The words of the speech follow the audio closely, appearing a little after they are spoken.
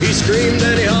He screamed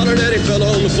and he hollered and he fell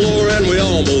on the floor, and we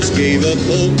almost gave up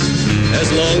hope. As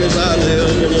long as I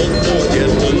live, I won't forget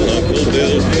when Uncle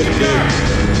Bill could do.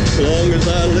 As long as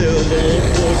I live, I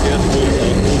won't forget when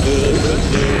Uncle Bill could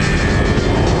do.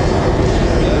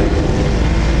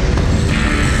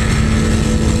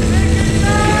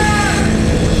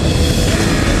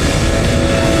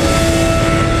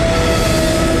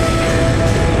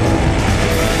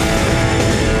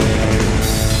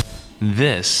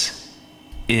 This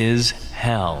is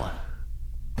hell.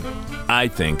 I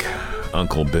think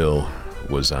Uncle Bill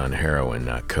was on heroin,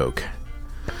 not coke.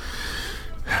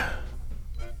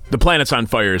 The planet's on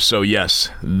fire, so yes,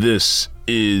 this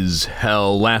is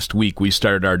hell. Last week we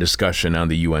started our discussion on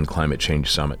the UN Climate Change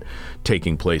Summit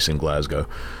taking place in Glasgow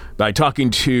by talking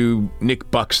to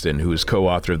Nick Buxton, who is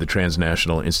co-author of the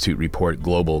Transnational Institute report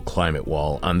Global Climate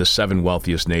Wall, on the 7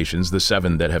 wealthiest nations, the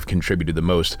 7 that have contributed the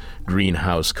most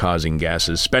greenhouse-causing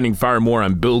gases, spending far more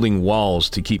on building walls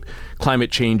to keep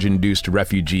climate change-induced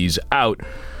refugees out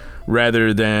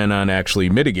rather than on actually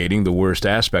mitigating the worst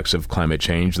aspects of climate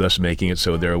change, thus making it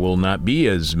so there will not be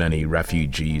as many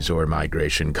refugees or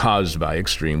migration caused by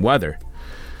extreme weather.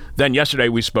 Then yesterday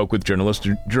we spoke with journalist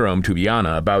Jerome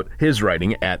Tubiana about his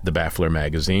writing at the Baffler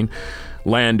magazine,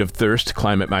 Land of Thirst,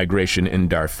 Climate Migration in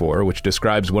Darfur, which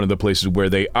describes one of the places where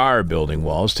they are building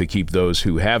walls to keep those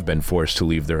who have been forced to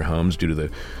leave their homes due to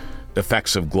the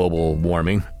effects of global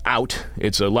warming out.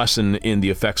 It's a lesson in the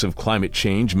effects of climate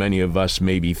change many of us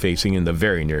may be facing in the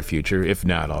very near future, if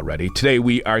not already. Today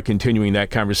we are continuing that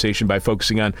conversation by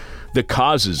focusing on the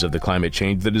causes of the climate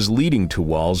change that is leading to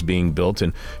walls being built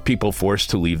and people forced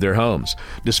to leave their homes.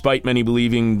 Despite many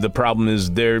believing the problem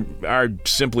is there are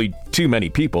simply too many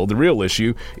people, the real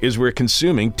issue is we're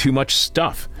consuming too much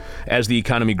stuff. As the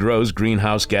economy grows,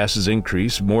 greenhouse gases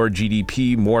increase, more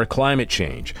GDP, more climate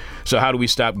change. So how do we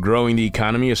stop growing the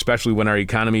economy, especially when our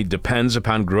economy depends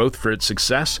upon growth for its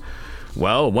success?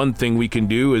 Well, one thing we can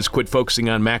do is quit focusing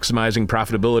on maximizing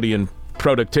profitability and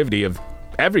productivity of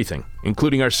everything,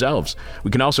 including ourselves. We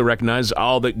can also recognize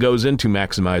all that goes into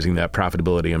maximizing that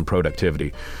profitability and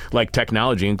productivity, like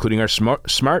technology, including our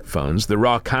smartphones, the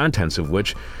raw contents of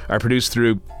which are produced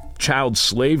through child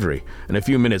slavery. In a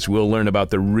few minutes, we'll learn about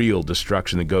the real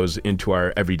destruction that goes into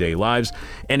our everyday lives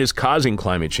and is causing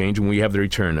climate change when we have the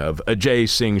return of Ajay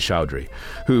Singh Chaudhry,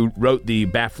 who wrote the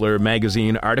Baffler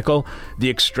magazine article, The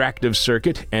Extractive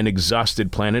Circuit and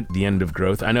Exhausted Planet, The End of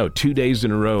Growth. I know, 2 days in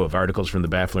a row of articles from the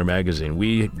Baffler magazine.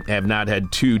 We have not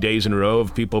had 2 days in a row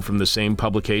of people from the same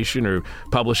publication or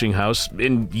publishing house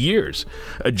in years.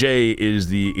 Ajay is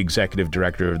the executive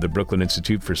director of the Brooklyn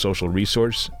Institute for Social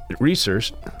Research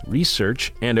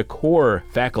and a core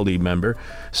faculty member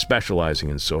specializing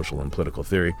in social and political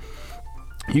theory.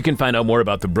 You can find out more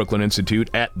about the Brooklyn Institute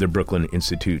at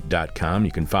thebrooklyn-institute.com.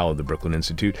 You can follow the Brooklyn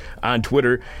Institute on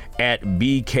Twitter at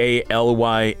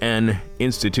BKLYN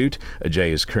Institute.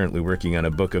 Ajay is currently working on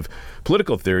a book of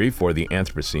political theory for the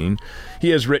Anthropocene.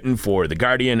 He has written for The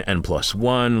Guardian,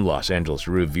 N+1, Los Angeles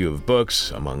Review of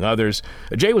Books, among others.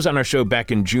 Ajay was on our show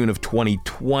back in June of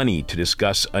 2020 to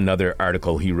discuss another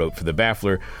article he wrote for the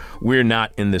Baffler, We're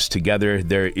Not in This Together.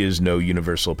 There is no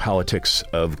universal politics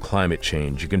of climate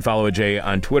change. You can follow Ajay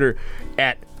on Twitter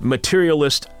at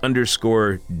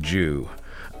materialist_Jew.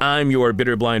 I'm your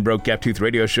bitter, blind, broke, gap-toothed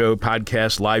radio show,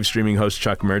 podcast, live streaming host,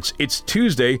 Chuck Mertz. It's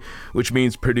Tuesday, which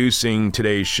means producing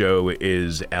today's show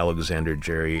is Alexander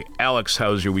Jerry. Alex,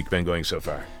 how's your week been going so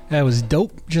far? That was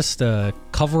dope. Just a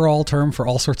cover-all term for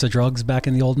all sorts of drugs back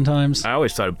in the olden times. I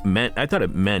always thought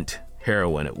it meant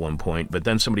heroin at one point, but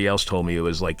then somebody else told me it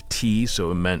was like tea,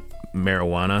 so it meant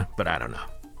marijuana, but I don't know.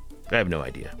 I have no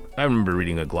idea. I remember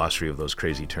reading a glossary of those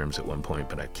crazy terms at one point,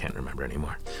 but I can't remember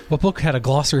anymore. What book had a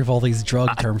glossary of all these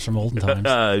drug terms from olden times?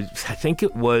 I think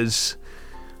it was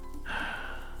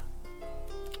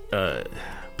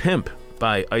Pimp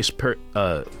by Iceberg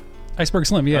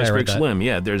Slim, yeah. Iceberg Slim,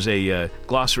 yeah. There's a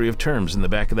glossary of terms in the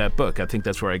back of that book. I think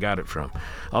that's where I got it from.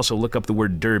 Also, look up the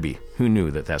word derby. Who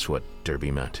knew that that's what derby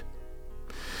meant?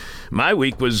 My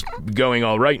week was going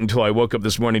all right until I woke up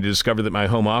this morning to discover that my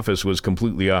home office was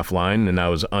completely offline and I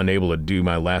was unable to do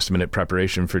my last-minute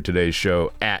preparation for today's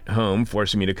show at home,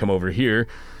 forcing me to come over here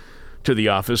to the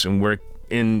office and work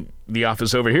in the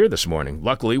office over here this morning.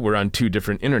 Luckily, we're on 2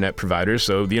 different internet providers,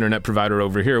 so the internet provider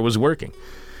over here was working.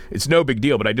 It's no big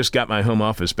deal, but I just got my home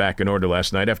office back in order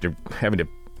last night after having to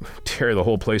tear the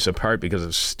whole place apart because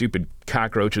of stupid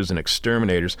cockroaches and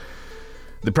exterminators.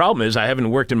 The problem is I haven't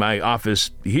worked in my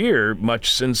office here much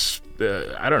since,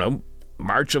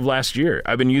 March of last year.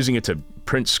 I've been using it to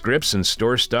print scripts and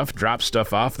store stuff, drop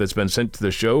stuff off that's been sent to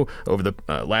the show over the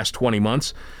last 20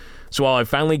 months. So while I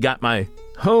finally got my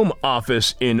home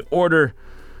office in order.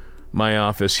 My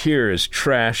office here is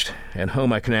trashed. At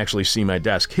home, I can actually see my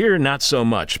desk. Here, not so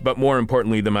much, but more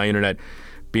importantly than my internet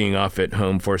being off at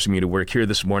home, forcing me to work here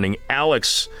this morning.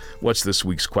 Alex, what's this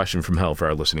week's question from hell for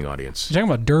our listening audience? You talking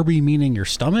about Derby meaning your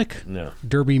stomach? No.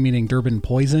 Derby meaning Durban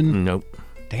poison? Nope.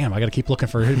 Damn, I got to keep looking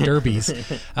for Derbies.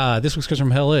 This week's question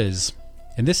from hell is,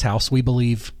 in this house, we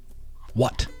believe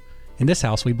what? In this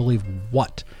house, we believe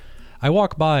what? I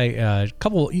walk by a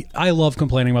couple, I love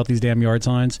complaining about these damn yard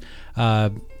signs,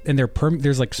 and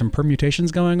there's like some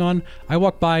permutations going on. I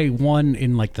walk by one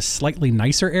in like the slightly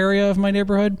nicer area of my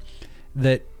neighborhood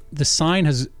that the sign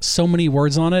has so many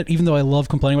words on it. Even though I love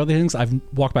complaining about these things, I've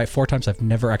walked by it 4 times. I've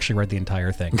never actually read the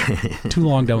entire thing. Too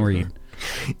long, don't read.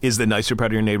 Is the nicer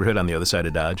part of your neighborhood on the other side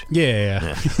of Dodge?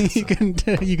 Yeah. you can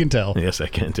tell. Yes, I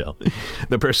can tell.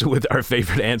 The person with our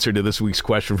favorite answer to this week's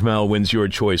question from hell wins your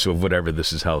choice of whatever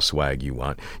This Is Hell swag you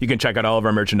want. You can check out all of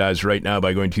our merchandise right now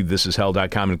by going to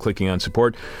thisishell.com and clicking on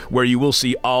support, where you will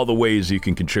see all the ways you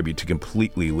can contribute to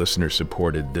completely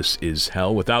listener-supported This Is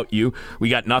Hell. Without you, we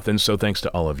got nothing, so thanks to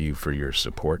all of you for your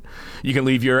support. You can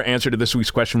leave your answer to this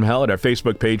week's question from hell at our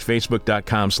Facebook page,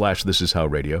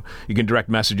 facebook.com/thisishellradio. You can direct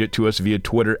message it to us via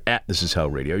Twitter at This Is Hell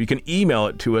Radio. You can email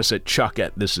it to us at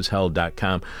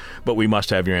chuck@thisishell.com, but we must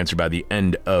have your answer by the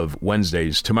end of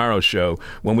tomorrow's show,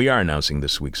 when we are announcing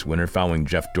this week's winner, following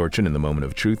Jeff Dorchin in the Moment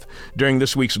of Truth. During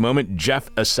this week's moment,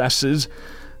 Jeff assesses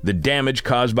the damage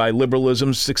caused by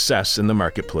liberalism's success in the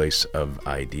marketplace of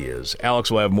ideas.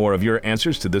 Alex will have more of your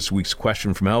answers to this week's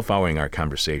question from hell following our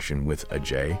conversation with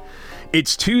Ajay.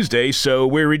 It's Tuesday, so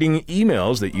we're reading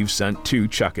emails that you've sent to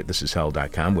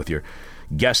chuck@thisishell.com with your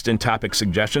guest and topic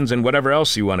suggestions and whatever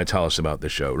else you want to tell us about the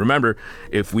show. Remember,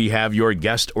 if we have your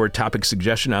guest or topic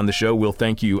suggestion on the show, we'll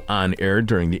thank you on air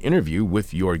during the interview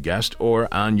with your guest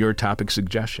or on your topic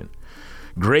suggestion.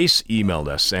 Grace emailed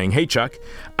us saying, "Hey Chuck,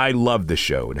 I love the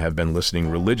show and have been listening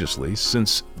religiously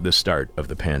since the start of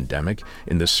the pandemic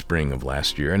in the spring of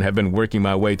last year and have been working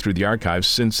my way through the archives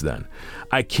since then.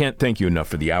 I can't thank you enough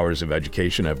for the hours of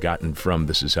education I've gotten from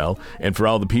This Is Hell and for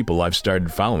all the people I've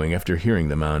started following after hearing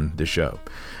them on the show.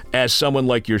 As someone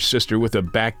like your sister with a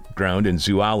background in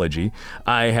zoology,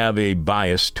 I have a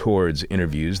bias towards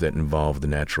interviews that involve the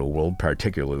natural world,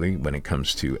 particularly when it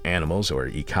comes to animals or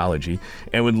ecology,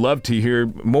 and would love to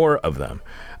hear more of them.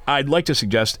 I'd like to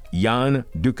suggest Jan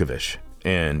Dukovic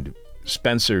and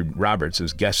Spencer Roberts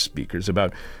as guest speakers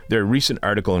about their recent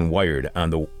article in Wired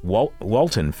on the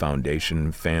Walton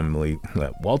Family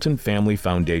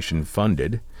Foundation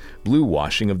funded blue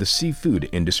washing of the seafood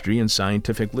industry in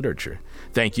scientific literature.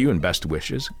 Thank you and best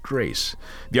wishes, Grace."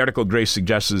 The article Grace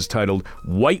suggests is titled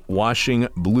 "Whitewashing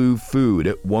Blue Food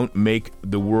It Won't Make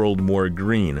the World More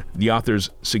Green." The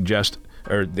authors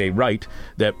they write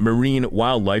that marine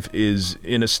wildlife is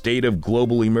in a state of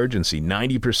global emergency.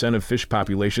 90% of fish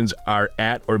populations are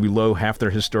at or below half their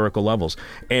historical levels,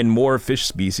 and more fish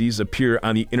species appear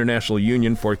on the International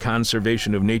Union for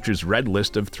Conservation of Nature's Red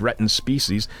List of Threatened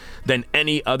Species than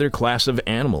any other class of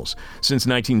animals. Since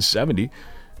 1970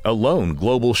 alone,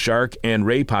 global shark and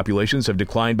ray populations have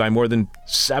declined by more than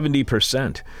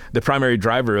 70%. The primary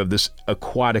driver of this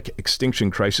aquatic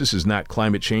extinction crisis is not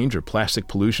climate change or plastic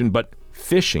pollution, but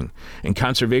fishing, and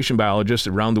conservation biologists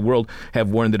around the world have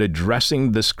warned that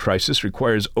addressing this crisis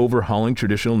requires overhauling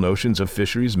traditional notions of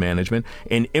fisheries management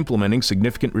and implementing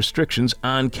significant restrictions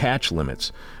on catch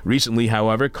limits. Recently,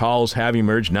 however, calls have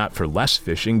emerged not for less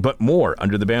fishing, but more,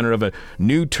 under the banner of a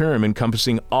new term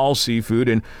encompassing all seafood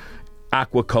and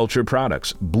aquaculture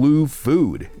products. Blue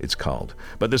food, it's called.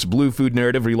 But this blue food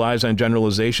narrative relies on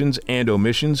generalizations and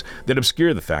omissions that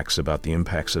obscure the facts about the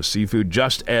impacts of seafood,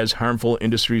 just as harmful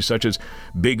industries such as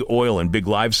big oil and big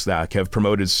livestock have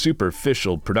promoted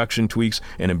superficial production tweaks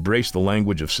and embraced the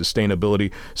language of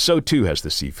sustainability. So too has the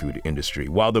seafood industry.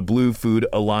 While the Blue Food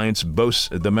Alliance boasts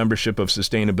the membership of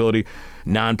sustainability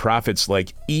nonprofits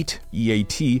like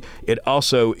EAT, it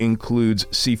also includes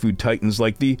seafood titans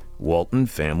like the Walton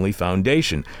Family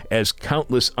Foundation. As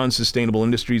countless unsustainable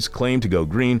industries claim to go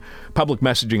green, public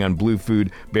messaging on blue food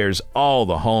bears all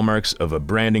the hallmarks of a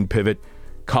branding pivot.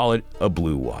 Call it a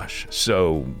blue wash.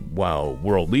 So while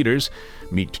world leaders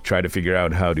meet to try to figure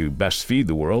out how to best feed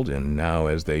the world, and now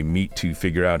as they meet to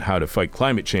figure out how to fight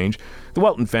climate change, the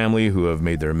Walton family, who have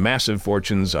made their massive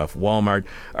fortunes off Walmart,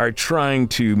 are trying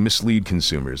to mislead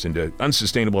consumers into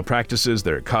unsustainable practices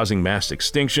that are causing mass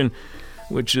extinction,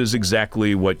 which is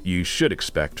exactly what you should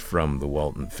expect from the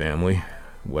Walton family.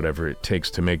 Whatever it takes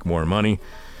to make more money,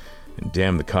 and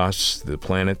damn the costs to the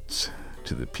planet,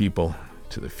 to the people,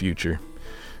 to the future,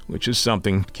 which is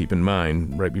something to keep in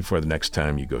mind right before the next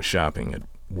time you go shopping at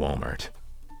Walmart.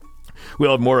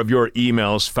 We'll have more of your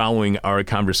emails following our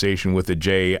conversation with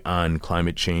Ajay on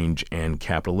climate change and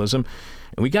capitalism.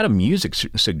 And we got a music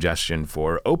suggestion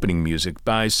for opening music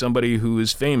by somebody who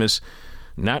is famous,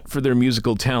 not for their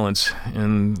musical talents,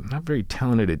 and not very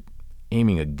talented at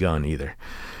aiming a gun either.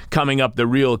 Coming up, the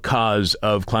real cause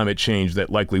of climate change that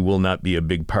likely will not be a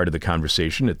big part of the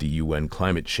conversation at the UN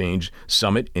Climate Change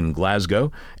Summit in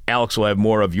Glasgow. Alex will have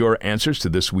more of your answers to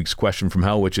this week's question from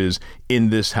hell, which is, in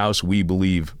this house we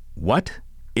believe what?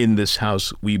 In this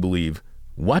house we believe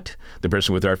what? The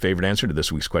person with our favorite answer to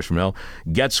this week's question from hell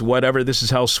gets whatever This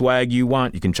Is Hell swag you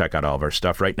want. You can check out all of our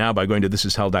stuff right now by going to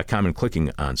thisishell.com and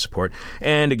clicking on support.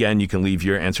 And again, you can leave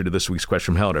your answer to this week's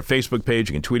question from hell at our Facebook page.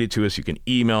 You can tweet it to us. You can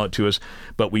email it to us.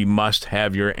 But we must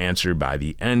have your answer by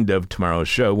the end of tomorrow's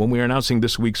show when we are announcing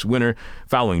this week's winner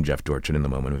following Jeff Dorchin in the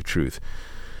Moment of Truth.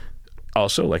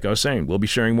 Also, like I was saying, we'll be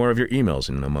sharing more of your emails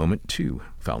in a moment too,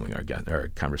 following our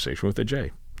conversation with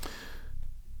Ajay.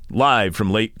 Live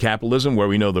from late capitalism, where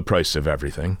we know the price of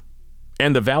everything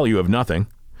and the value of nothing,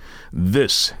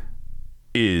 this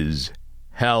is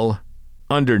hell.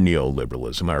 Under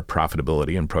neoliberalism, our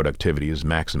profitability and productivity is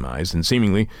maximized, and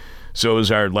seemingly so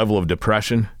is our level of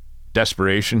depression,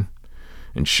 desperation,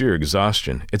 and sheer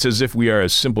exhaustion. It's as if we are a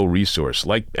simple resource,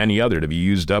 like any other, to be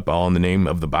used up all in the name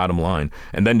of the bottom line,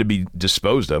 and then to be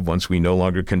disposed of once we no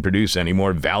longer can produce any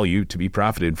more value to be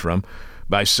profited from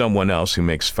by someone else who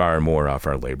makes far more off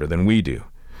our labor than we do.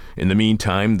 In the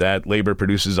meantime, that labor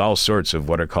produces all sorts of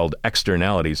what are called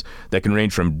externalities that can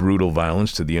range from brutal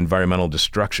violence to the environmental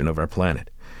destruction of our planet.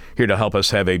 Here to help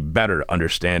us have a better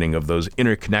understanding of those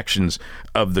interconnections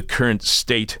of the current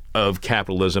state of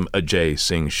capitalism, Ajay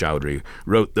Singh Chaudhry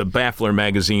wrote the Baffler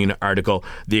magazine article,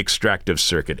 The Extractive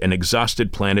Circuit, An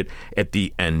Exhausted Planet at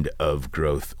the End of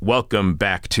Growth. Welcome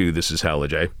back to This Is Hell,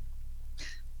 Ajay.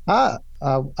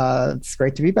 It's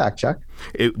great to be back, Chuck.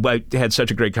 I had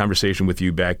such a great conversation with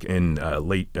you back in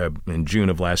in June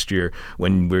of last year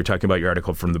when we were talking about your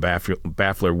article from the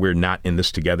Baffler, We're Not in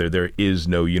This Together. There is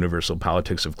no universal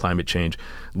politics of climate change.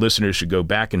 Listeners should go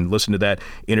back and listen to that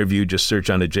interview. Just search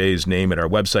on Ajay's name at our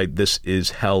website,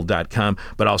 thisishell.com,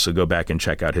 but also go back and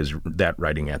check out that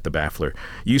writing at the Baffler.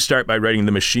 You start by writing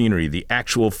the machinery. The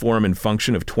actual form and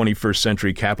function of 21st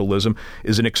century capitalism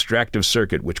is an extractive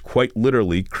circuit which quite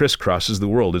literally crisscrosses the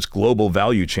world. Its global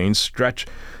value chains stretch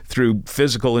through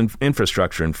physical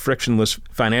infrastructure and frictionless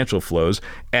financial flows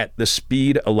at the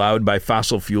speed allowed by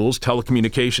fossil fuels,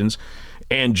 telecommunications,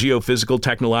 and geophysical,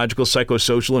 technological,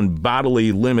 psychosocial, and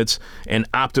bodily limits and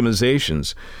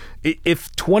optimizations. If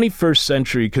 21st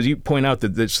century, because you point out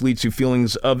that this leads to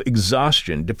feelings of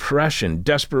exhaustion, depression,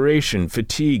 desperation,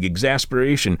 fatigue,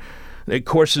 exasperation, it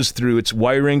courses through its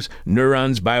wirings,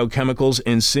 neurons, biochemicals,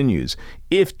 and sinews.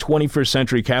 If 21st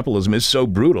century capitalism is so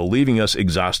brutal, leaving us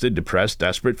exhausted, depressed,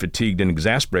 desperate, fatigued, and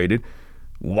exasperated,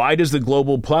 why does the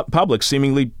global public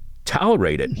seemingly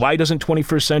tolerate it? Why doesn't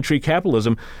 21st century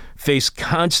capitalism face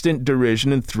constant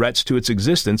derision and threats to its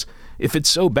existence if it's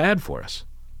so bad for us?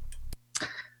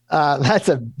 That's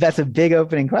a big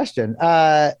opening question.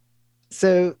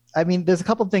 So, I mean, there's a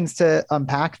couple things to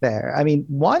unpack there. I mean,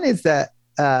 one is that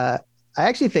I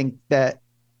actually think that,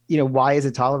 why is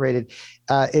it tolerated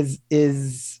is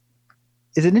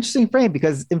an interesting frame,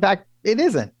 because in fact it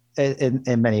isn't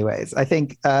in many ways. I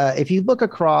think if you look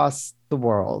across the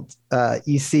world,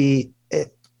 you see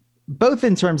it both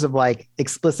in terms of like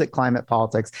explicit climate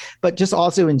politics, but just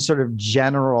also in sort of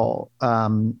general, I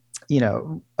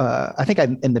think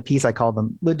in the piece I call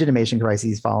them legitimation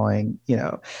crises following,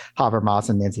 Habermas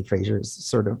and Nancy Fraser's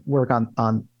sort of work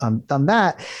on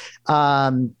that.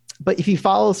 But if you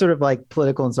follow sort of like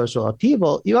political and social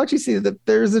upheaval, you actually see that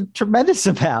there's a tremendous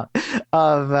amount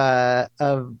of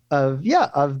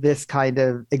this kind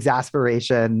of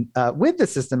exasperation with the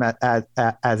system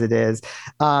as it is.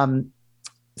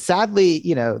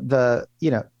 Sadly,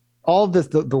 all of this,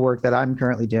 the work that I'm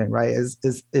currently doing, right, is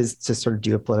to sort of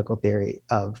do a political theory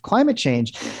of climate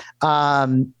change.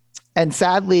 And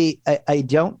sadly, I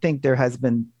don't think there has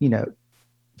been,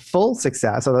 full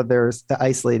success, although there's the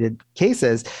isolated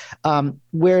cases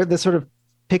where the sort of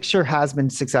picture has been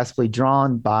successfully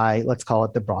drawn by, let's call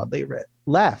it the broadly writ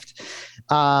left.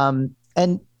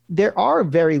 And there are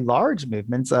very large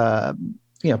movements,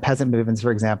 peasant movements,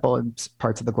 for example, in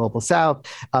parts of the global South,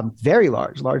 very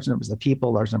large numbers of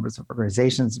people, large numbers of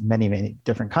organizations, many, many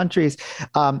different countries.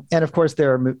 And of course,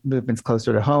 there are movements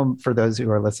closer to home for those who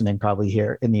are listening, probably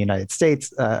here in the United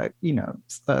States,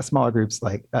 smaller groups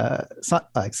like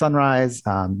Sunrise,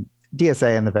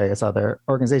 DSA, and the various other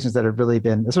organizations that have really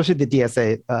been, especially the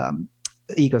DSA,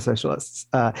 eco-socialists,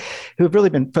 who have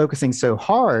really been focusing so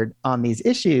hard on these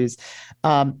issues.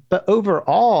 But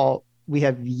overall, we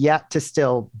have yet to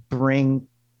still bring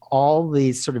all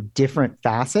these sort of different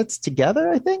facets together,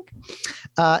 I think.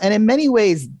 And in many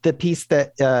ways, the piece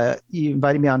that you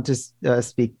invited me on to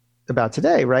speak about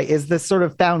today, right, is this sort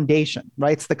of foundation,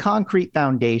 right? It's the concrete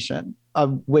foundation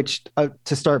of which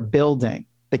to start building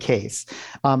the case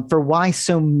for why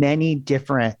so many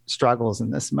different struggles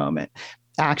in this moment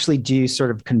actually do sort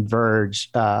of converge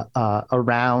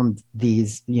around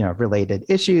these, related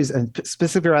issues, and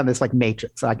specifically around this like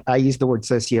matrix. I use the word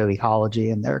socio-ecology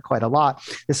in there quite a lot.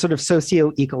 This sort of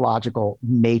socio-ecological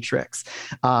matrix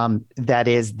that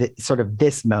is sort of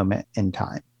this moment in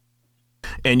time.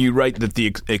 And you write that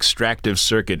the extractive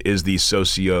circuit is the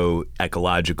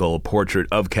socio-ecological portrait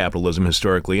of capitalism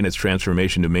historically and its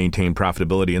transformation to maintain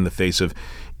profitability in the face of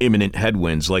imminent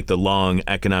headwinds like the long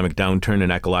economic downturn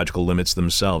and ecological limits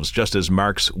themselves. Just as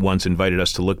Marx once invited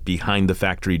us to look behind the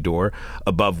factory door,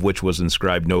 above which was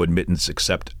inscribed no admittance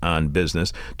except on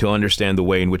business, to understand the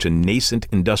way in which a nascent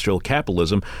industrial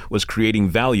capitalism was creating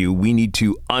value, we need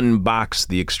to unbox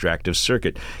the extractive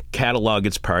circuit, catalog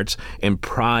its parts, and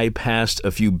pry past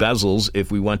a few bezels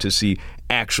if we want to see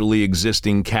actually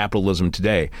existing capitalism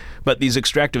today. But these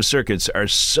extractive circuits are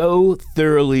so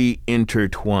thoroughly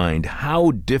intertwined.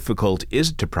 How difficult is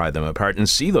it to pry them apart and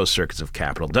see those circuits of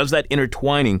capital? Does that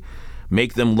intertwining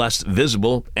make them less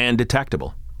visible and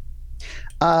detectable?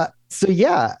 I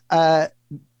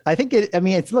think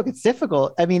it's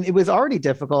difficult. I mean, it was already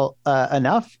difficult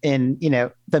enough in,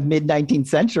 the mid 19th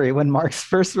century when Marx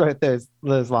first wrote those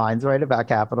lines, right, about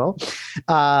capital.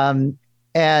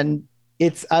 And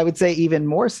it's, I would say, even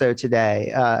more so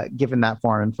today, given that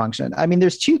form and function. I mean,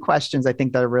 there's two questions I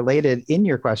think that are related in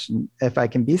your question, if I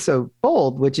can be so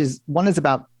bold, which is one is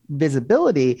about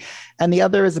visibility, and the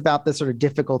other is about the sort of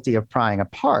difficulty of prying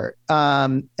apart,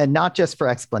 and not just for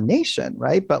explanation,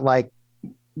 right? But like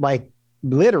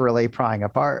literally prying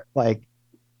apart, like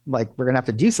we're gonna have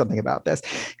to do something about this,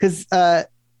 because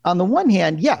on the one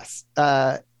hand, yes.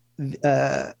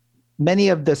 Many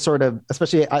of the sort of,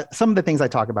 especially some of the things I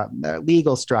talk about,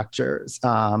 legal structures,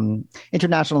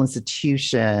 international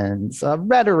institutions,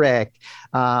 rhetoric,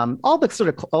 all the sort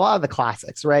of, a lot of the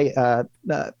classics, right?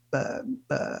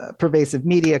 Pervasive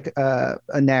media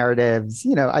narratives,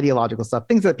 ideological stuff,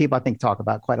 things that people I think talk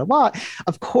about quite a lot,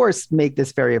 of course, make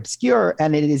this very obscure.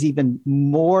 And it is even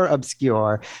more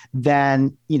obscure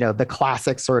than, the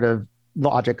classic sort of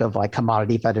logic of like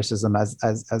commodity fetishism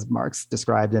as Marx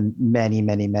described, and many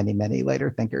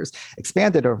later thinkers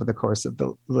expanded over the course of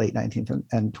the late 19th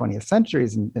and 20th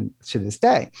centuries and to this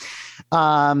day.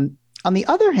 On the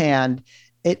other hand,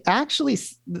 it actually,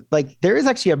 like, there is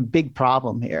actually a big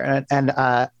problem here,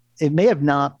 and it may have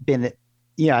not been,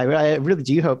 I really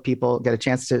do hope people get a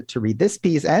chance to read this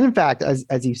piece, and in fact,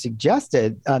 as you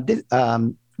suggested,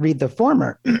 read the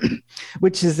former,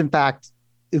 which is in fact,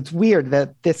 it's weird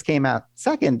that this came out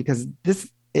second, because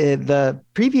the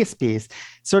previous piece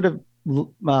sort of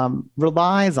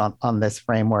relies on this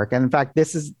framework. And in fact,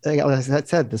 this is, as I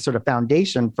said, the sort of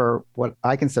foundation for what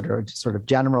I consider a sort of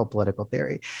general political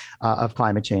theory of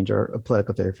climate change, or a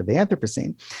political theory for the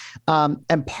Anthropocene.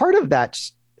 And part of that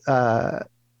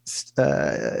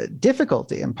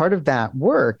difficulty and part of that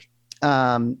work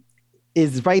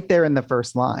is right there in the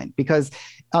first line, because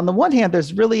on the one hand,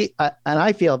 there's really, and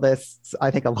I feel this,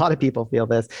 I think a lot of people feel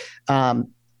this,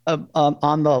 on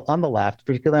the left,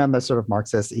 particularly on the sort of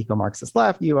Marxist, eco-Marxist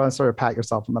left, you want to sort of pat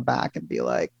yourself on the back and be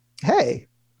like, hey,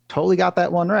 totally got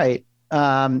that one right.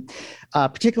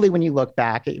 Particularly when you look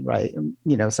back at, right,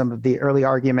 some of the early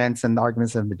arguments and the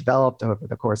arguments that have been developed over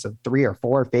the course of 3 or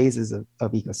 4 phases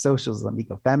of eco-socialism,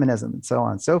 ecofeminism, and so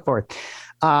on and so forth,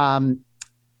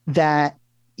 that,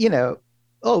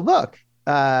 oh, look,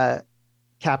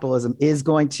 capitalism is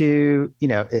going to,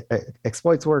 it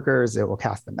exploits workers, it will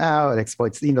cast them out, it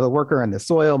exploits, the worker and the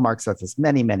soil. Marx says this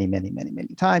many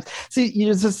times. So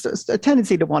there's just a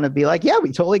tendency to want to be like, yeah,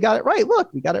 we totally got it right.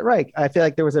 Look, we got it right. I feel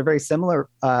like there was a very similar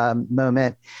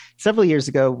moment several years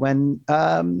ago when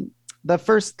that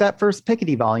first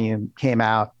Piketty volume came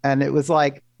out, and it was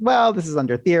like, well, this is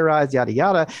under theorized, yada,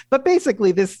 yada. But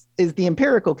basically, this is the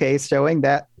empirical case showing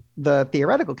that the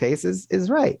theoretical case is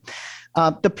right.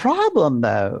 The problem,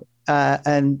 though,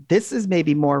 and this is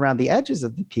maybe more around the edges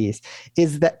of the piece,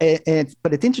 is that,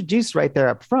 but it's introduced right there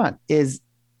up front, is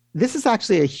this is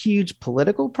actually a huge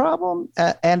political problem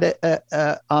and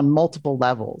on multiple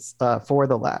levels for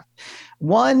the left.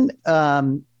 One,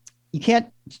 you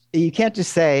can't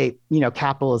just say,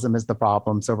 capitalism is the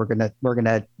problem, so we're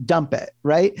gonna dump it,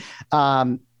 right?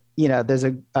 There's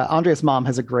Andreas Malm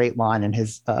has a great line in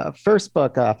his first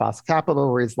book, Fossil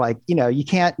Capital, where he's like, you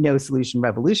can't no solution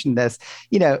revolution this.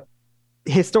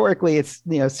 historically, it's,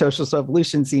 socialist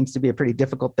evolution seems to be a pretty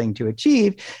difficult thing to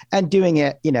achieve, and doing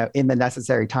it, in the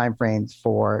necessary timeframes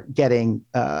for getting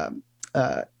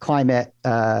climate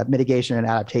mitigation and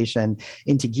adaptation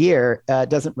into gear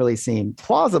doesn't really seem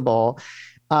plausible.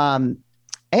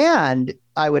 And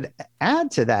I would add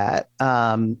to that,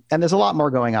 and there's a lot more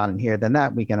going on in here than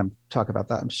that. We can talk about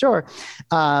that, I'm sure.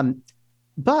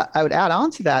 But I would add on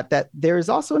to that there is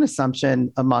also an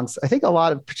assumption amongst, I think, a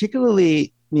lot of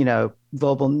particularly,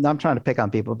 global, I'm trying to pick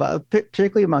on people, but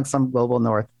particularly amongst some global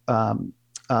North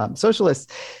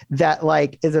socialists, that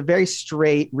like is a very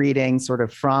straight reading sort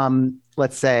of from,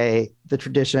 let's say, the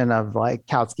tradition of like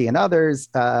Kautsky and others,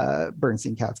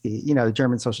 Bernstein, Kautsky, the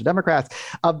German Social Democrats,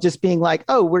 of just being like,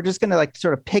 oh, we're just going to like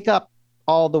sort of pick up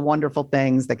all the wonderful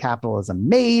things that capitalism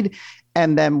made,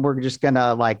 and then we're just going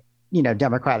to like,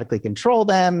 democratically control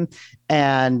them,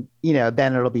 and,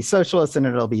 then it'll be socialist and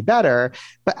it'll be better.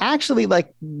 But actually,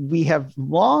 like, we have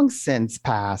long since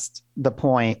passed the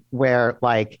point where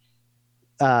like,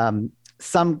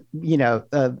 some,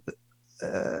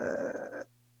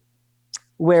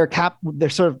 where they're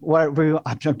sort of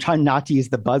I'm trying not to use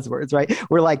the buzzwords, right?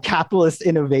 Where like capitalist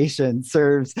innovation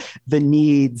serves the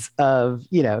needs of,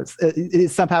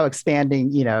 is somehow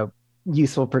expanding,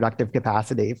 useful productive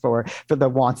capacity for the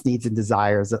wants, needs, and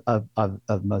desires of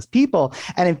most people.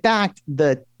 And in fact,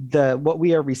 the what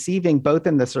we are receiving, both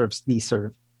in these sort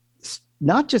of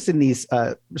not just in these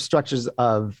structures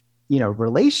of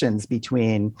relations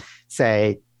between,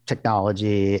 say,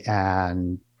 technology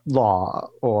and law,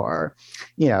 or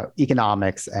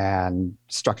economics and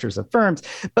structures of firms,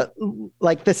 but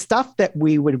like the stuff that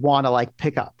we would want to like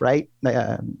pick up, right?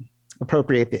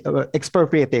 Expropriate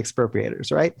the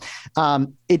expropriators, right?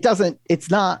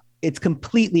 It's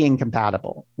completely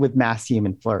incompatible with mass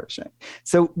human flourishing.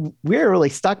 So we're really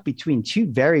stuck between two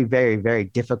very, very, very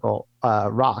difficult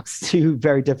rocks and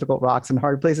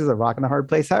hard places, a rock and a hard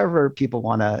place, however people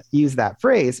want to use that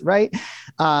phrase, right?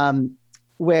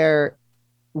 Where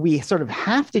we sort of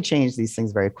have to change these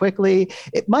things very quickly.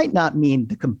 It might not mean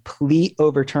the complete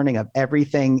overturning of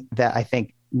everything that I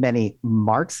think many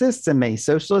Marxists and many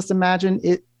socialists imagine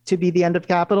it to be the end of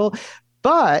capital,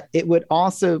 but it would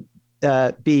also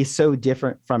be so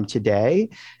different from today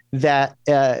that,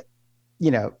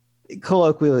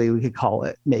 colloquially we could call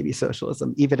it maybe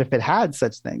socialism, even if it had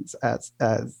such things as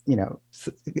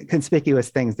conspicuous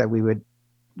things that we would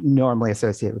normally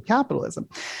associate with capitalism.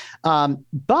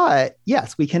 But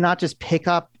yes, we cannot just pick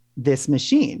up this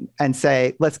machine and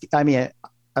say,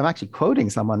 I'm actually quoting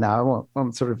someone now. I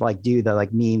won't sort of like do the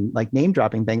like mean like name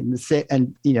dropping thing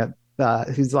and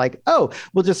who's like, oh,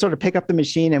 we'll just sort of pick up the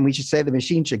machine and we should say the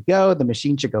machine should go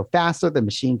faster, the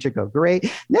machine should go great.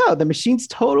 No, the machine's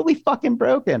totally fucking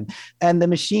broken. And the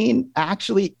machine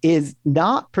actually is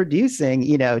not producing,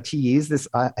 to use this,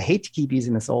 I hate to keep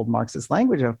using this old Marxist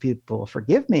language, if people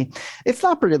forgive me, it's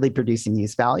not really producing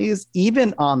use values,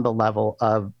 even on the level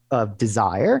of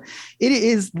desire. It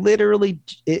is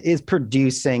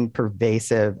producing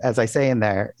pervasive, as I say in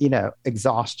there,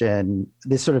 exhaustion,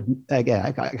 this sort of, again,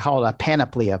 I call it a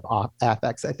panoply of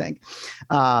affects, I think,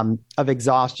 of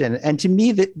exhaustion. And to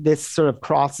me, this sort of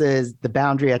crosses the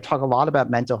boundary. I talk a lot about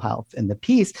mental health in the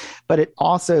piece, but it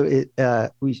also,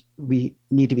 we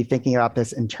need to be thinking about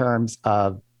this in terms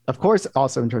of course,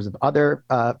 also in terms of other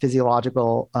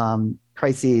physiological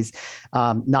crises,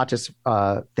 not just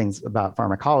things about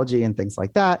pharmacology and things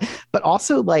like that, but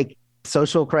also like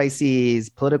social crises,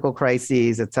 political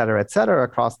crises, et cetera,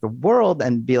 across the world,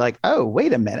 and be like, oh,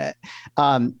 wait a minute.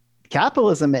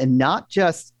 Capitalism, and not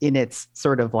just in its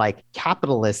sort of like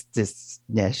capitalist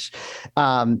niche,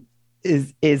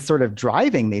 is sort of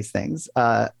driving these things.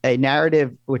 A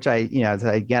narrative, which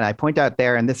I point out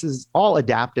there, and this is all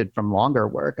adapted from longer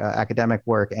work, academic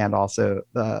work, and also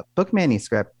the book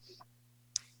manuscript.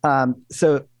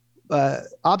 Sort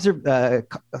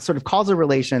of causal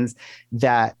relations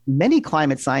that many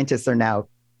climate scientists are now,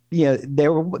 they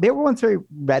were once very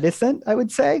reticent, I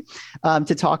would say,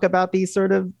 to talk about these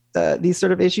sort of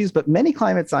issues, but many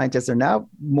climate scientists are now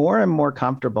more and more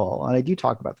comfortable, and I do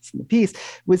talk about this in the piece,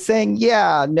 with saying,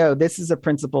 yeah, no, this is a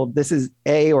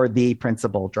or the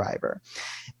principal driver.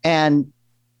 And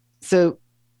so,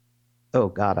 oh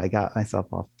God, I got myself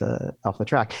off the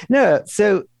track. No,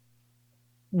 so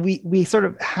we sort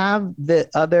of have the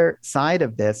other side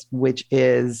of this, which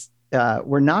is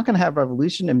we're not going to have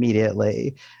revolution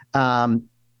immediately,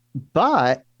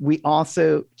 but we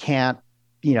also can't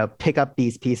pick up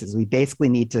these pieces. We basically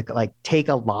need to like take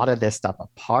a lot of this stuff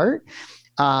apart,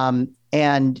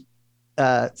 and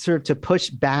sort of to push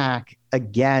back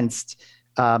against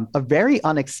a very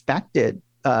unexpected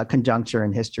conjuncture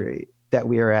in history that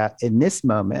we are at in this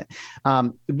moment,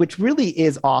 which really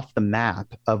is off the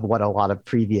map of what a lot of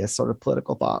previous sort of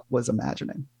political thought was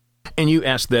imagining. And you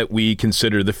asked that we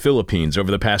consider the Philippines.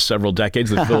 Over the past several decades,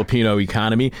 the Filipino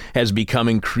economy has become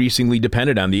increasingly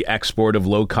dependent on the export of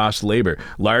low-cost labor,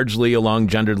 largely along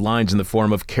gendered lines in the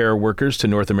form of care workers to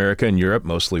North America and Europe,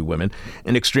 mostly women,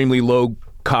 and extremely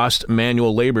low-cost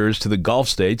manual laborers to the Gulf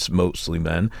states, mostly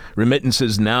men.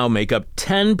 Remittances now make up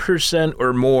 10%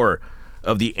 or more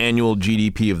of the annual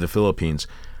GDP of the Philippines.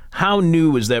 How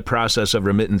new is that process of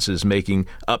remittances making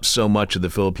up so much of the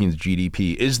Philippines'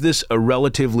 GDP? Is this a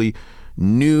relatively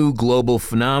new global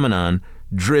phenomenon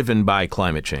driven by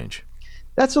climate change?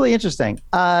 That's really interesting.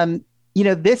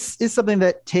 This is something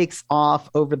that takes off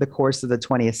over the course of the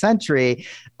 20th century.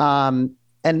 And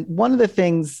one of the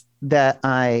things that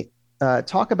I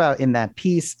talk about in that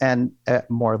piece and at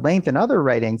more length in other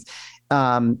writings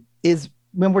is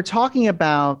when we're talking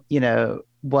about,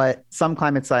 what some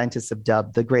climate scientists have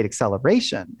dubbed the Great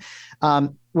Acceleration.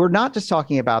 We're not just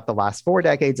talking about the last 4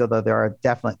 decades, although there are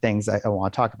definite things I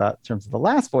want to talk about in terms of the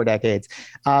last 4 decades.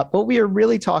 But we are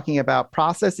really talking about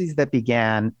processes that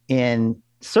began even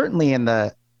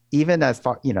as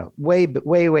far, way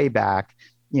back,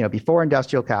 before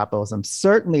industrial capitalism,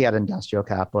 certainly at industrial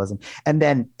capitalism, and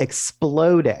then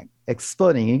exploding.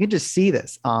 You can just see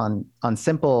this on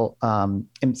simple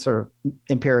sort of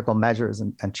empirical measures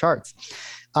and charts,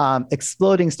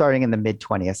 exploding starting in the mid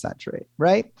 20th century,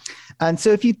 right? And so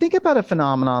if you think about a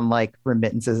phenomenon like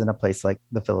remittances in a place like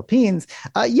the Philippines,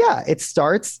 it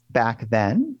starts back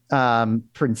then,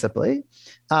 principally.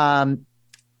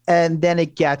 And then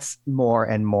it gets more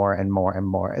and more and more and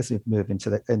more as we move into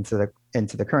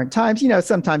the current times.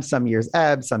 Sometimes some years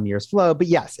ebb, some years flow, but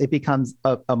yes, it becomes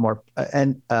an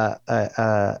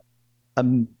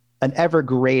ever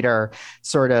greater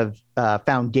sort of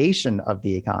foundation of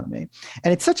the economy.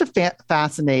 And it's such a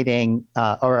fascinating,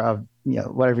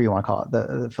 whatever you want to call it,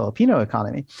 the Filipino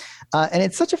economy, and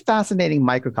it's such a fascinating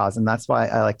microcosm. That's why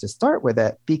I like to start with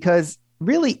it, because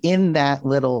really in that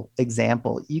little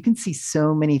example, you can see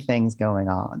so many things going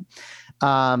on.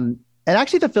 And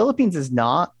actually the Philippines is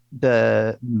not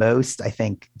the most, I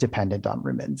think, dependent on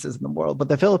remittances in the world, but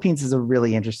the Philippines is a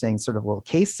really interesting sort of little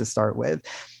case to start with,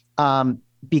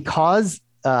 because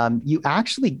you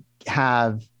actually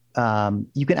have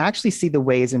you can actually see the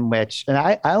ways in which, and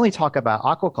I only talk about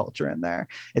aquaculture in there.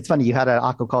 It's funny, you had an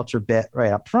aquaculture bit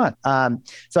right up front.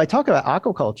 So I talk about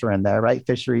aquaculture in there, right?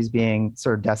 Fisheries being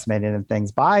sort of decimated and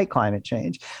things by climate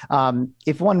change.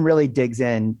 If one really digs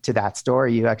into that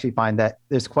story, you actually find that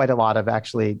there's quite a lot of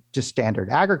actually just standard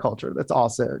agriculture that's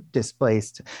also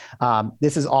displaced.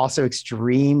 This is also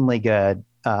extremely good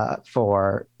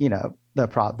for,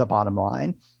 the bottom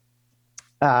line.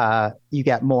 You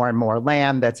get more and more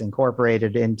land that's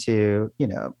incorporated into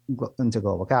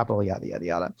global capital, yada, yada,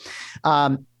 yada.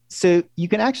 So you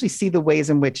can actually see the ways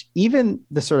in which even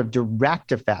the sort of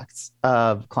direct effects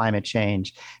of climate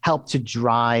change help to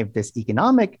drive this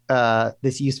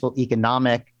useful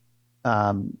economic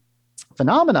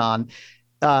phenomenon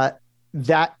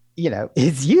that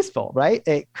is useful, right?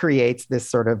 It creates this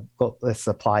sort of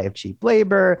supply of cheap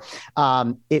labor.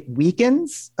 It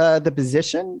weakens the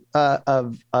position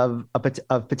of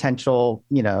potential,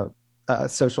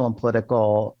 social and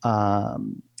political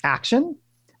action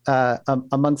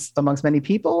amongst many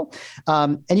people.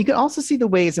 And you can also see the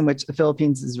ways in which the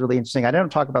Philippines is really interesting. I don't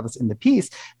talk about this in the piece,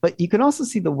 but you can also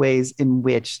see the ways in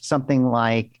which something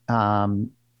like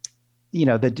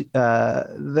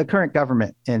the current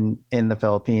government in the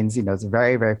Philippines, it's a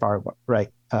very, very far right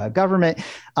government,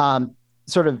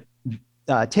 sort of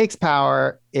takes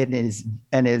power. It is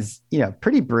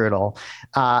pretty brutal,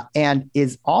 and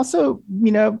is also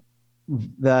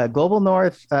the global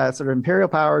North, sort of imperial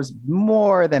powers,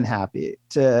 more than happy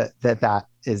that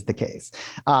is the case.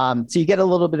 So you get a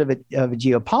little bit of a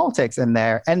geopolitics in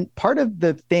there, and part of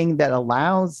the thing that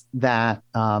allows that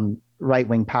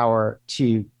right-wing power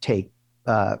to take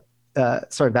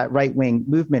sort of that right-wing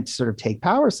movement to sort of take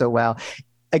power so well,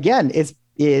 again, is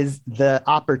the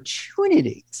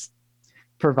opportunities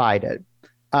provided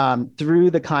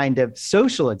through the kind of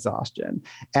social exhaustion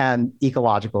and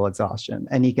ecological exhaustion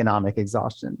and economic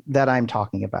exhaustion that I'm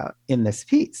talking about in this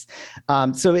piece.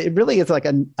 So it really is like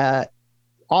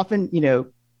often,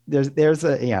 there's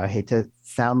I hate to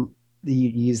sound, you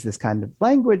use this kind of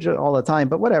language all the time,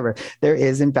 but whatever. There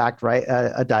is, in fact, right,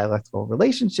 a dialectical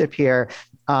relationship here,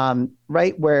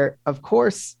 right, where, of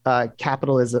course,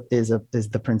 capital is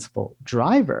the principal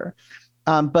driver.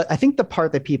 But I think the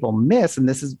part that people miss, and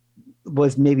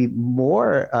was maybe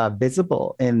more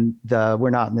visible in the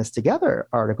 "We're Not in This Together"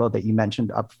 article that you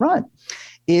mentioned up front,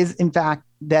 is, in fact,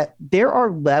 that there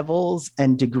are levels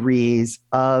and degrees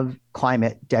of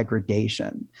climate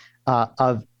degradation,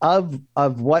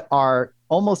 of what are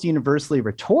almost universally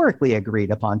rhetorically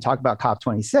agreed upon. Talk about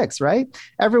COP26, right?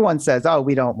 Everyone says, "Oh,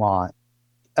 we don't want."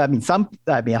 I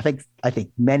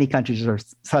think many countries are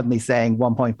suddenly saying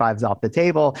 1.5 is off the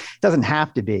table. It doesn't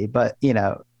have to be, but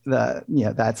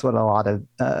that's what a lot of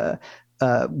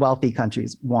wealthy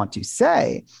countries want to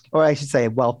say, or I should say,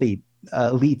 wealthy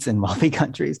elites in wealthy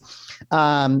countries.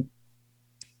 But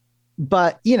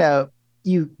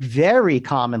you very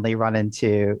commonly run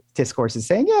into discourses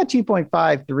saying, yeah,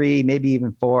 2.5, 3, maybe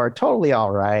even 4, totally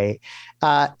all right.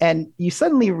 And you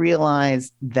suddenly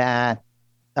realize that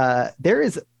there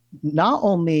is not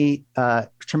only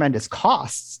tremendous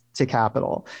costs to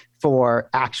capital for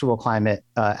actual climate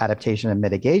adaptation and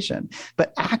mitigation,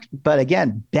 but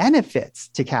again, benefits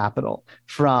to capital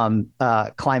from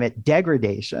climate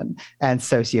degradation and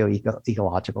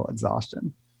socio-ecological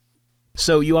exhaustion.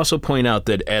 So you also point out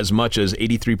that as much as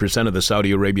 83% of the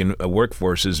Saudi Arabian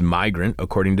workforce is migrant,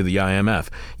 according to the IMF.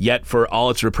 Yet for all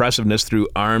its repressiveness through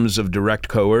arms of direct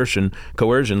coercion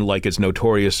like its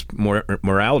notorious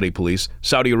morality police,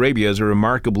 Saudi Arabia is a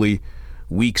remarkably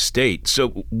weak state.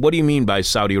 So what do you mean by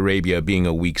Saudi Arabia being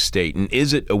a weak state? And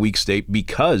is it a weak state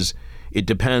because it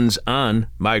depends on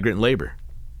migrant labor?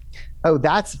 Oh,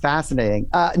 that's fascinating.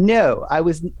 No, I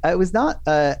was not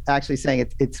actually saying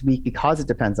it's weak because it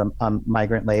depends on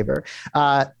migrant labor.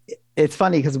 It's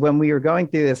funny because when we were going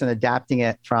through this and adapting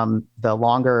it from the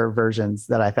longer versions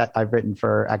that I've written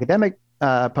for academic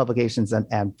publications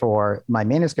and for my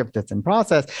manuscript that's in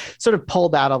process, sort of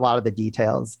pulled out a lot of the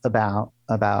details about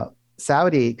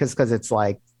Saudi because it's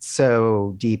like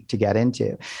so deep to get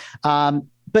into.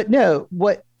 But no,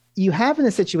 what you have in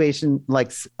a situation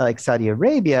like Saudi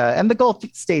Arabia and the Gulf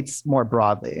states more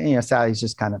broadly, Saudi's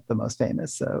just kind of the most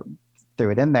famous, so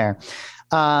threw it in there,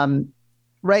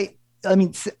 right? I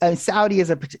mean, Saudi is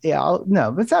but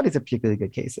Saudi's a particularly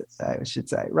good case, I should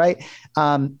say, right?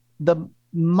 The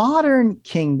modern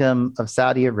kingdom of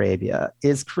Saudi Arabia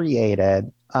is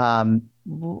created,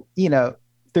 through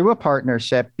a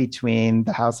partnership between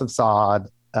the House of Saud,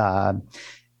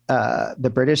 the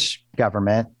British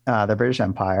government, the British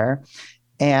Empire,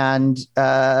 and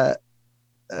sort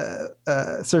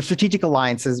of strategic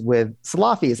alliances with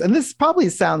Salafis. And this probably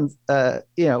sounds,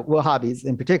 Wahhabis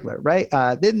in particular, right?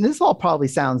 This all probably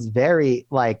sounds very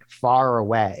far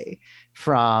away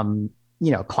from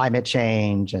climate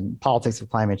change and politics of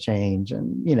climate change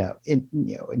and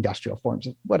industrial forms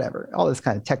of whatever, all this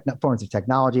kind of forms of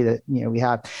technology that we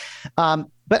have.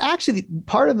 But actually,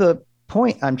 part of the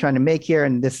point I'm trying to make here,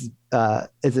 and this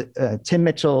is Tim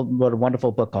Mitchell wrote a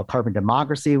wonderful book called Carbon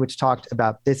Democracy, which talked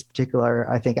about this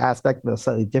particular, I think, aspect, but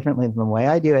slightly differently than the way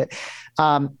I do it,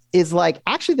 is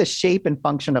actually the shape and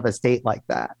function of a state like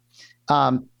that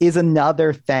is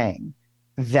another thing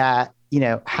that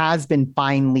has been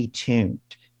finely tuned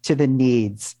to the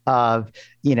needs of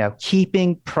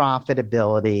keeping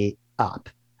profitability up,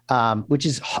 which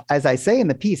is, as I say in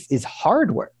the piece, is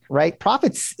hard work. Right?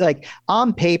 Profits,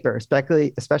 on paper,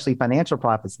 especially financial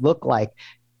profits, look like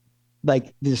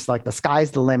just the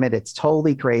sky's the limit. It's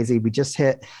totally crazy. We just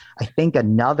hit, I think,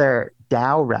 another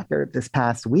Dow record this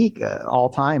past week, all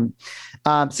time.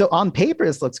 So on paper,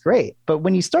 this looks great. But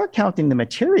when you start counting the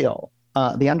material,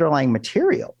 the underlying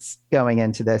materials going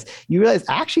into this, you realize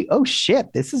actually, oh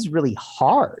shit, this is really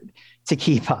hard to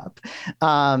keep up.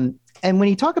 And when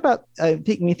you talk about,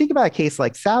 when you think about a case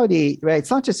like Saudi, right, it's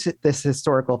not just this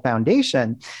historical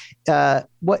foundation.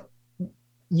 What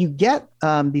you get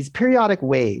these periodic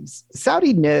waves.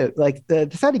 Saudi the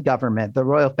Saudi government, the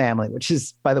royal family, which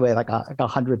is, by the way, like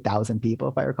 100,000 people,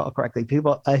 if I recall correctly.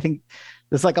 I think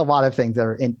there's a lot of things that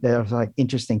are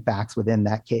interesting facts within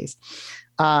that case.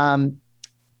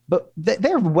 But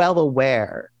they're well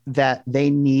aware that they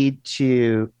need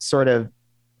to sort of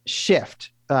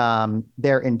shift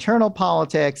their internal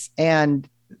politics and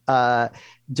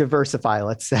diversify,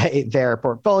 let's say, their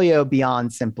portfolio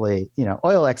beyond simply,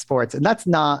 oil exports. And that's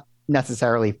not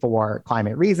necessarily for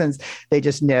climate reasons. They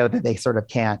just know that they sort of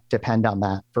can't depend on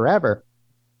that forever.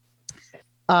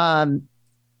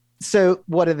 So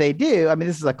what do? I mean,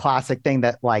 this is a classic thing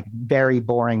that very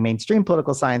boring mainstream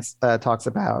political science talks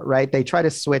about, right? They try to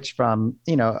switch from,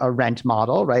 a rent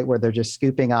model, right, where they're just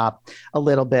scooping up a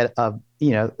little bit of,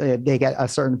 they get a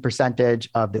certain percentage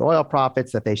of the oil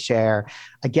profits that they share.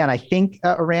 Again, I think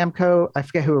Aramco, I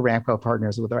forget who Aramco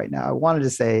partners with right now. I wanted to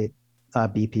say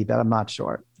BP, but I'm not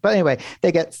sure. But anyway,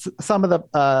 they get some of the,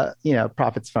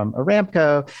 profits from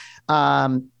Aramco.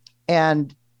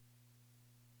 And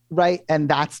right. And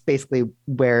that's basically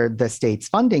where the state's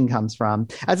funding comes from,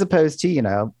 as opposed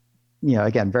to,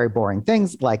 again, very boring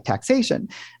things like taxation.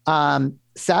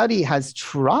 Saudi has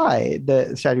tried,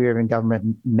 the Saudi Arabian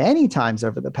government, many times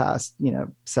over the past,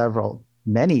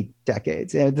 many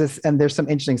decades. And there's some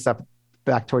interesting stuff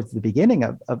back towards the beginning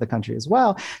of the country as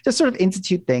well, to sort of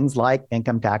institute things like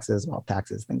income taxes, wealth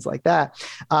taxes, things like that.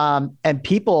 And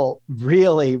people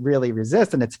really, really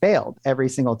resist, and it's failed every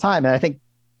single time. And I think,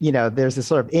 there's this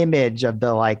sort of image of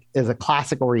there's a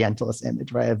classic Orientalist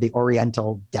image, right, of the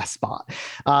Oriental despot.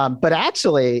 But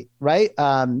actually, right,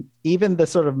 even the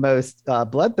sort of most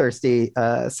bloodthirsty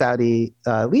Saudi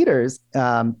leaders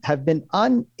have been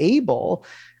unable,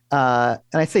 and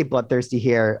I say bloodthirsty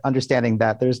here, understanding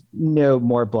that there's no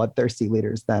more bloodthirsty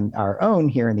leaders than our own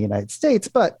here in the United States,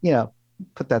 but,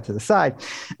 put that to the side.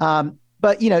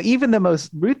 But, even the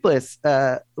most ruthless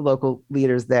local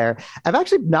leaders there have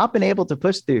actually not been able to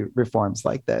push through reforms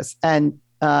like this. And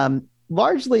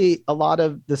largely a lot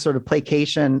of the sort of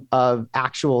placation of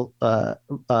actual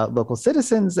local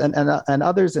citizens and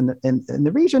others in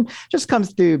the region just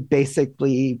comes through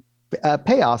basically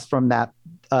payoffs from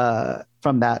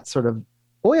that sort of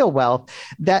oil wealth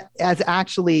that is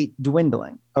actually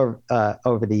dwindling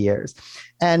over the years.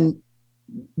 And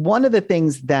one of the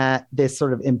things that this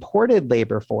sort of imported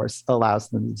labor force allows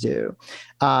them to do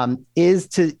is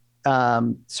to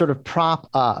sort of prop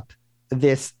up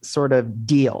this sort of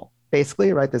deal,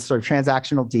 basically, right? This sort of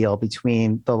transactional deal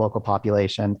between the local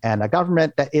population and a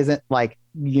government that isn't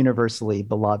universally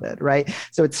beloved, right?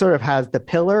 So it sort of has the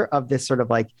pillar of this sort of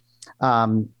what I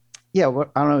don't know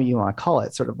what you want to call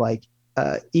it, sort of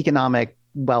economic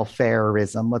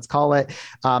welfareism, let's call it.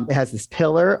 It has this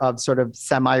pillar of sort of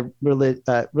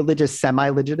religious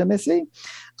semi-legitimacy.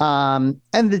 And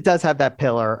it does have that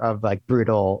pillar of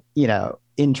brutal,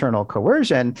 internal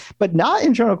coercion, but not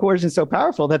internal coercion so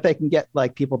powerful that they can get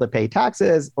people to pay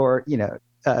taxes or,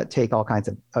 take all kinds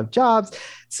of jobs.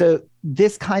 So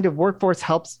this kind of workforce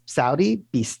helps Saudi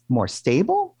be more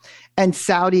stable. And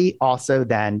Saudi also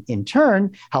then, in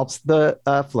turn, helps the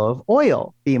flow of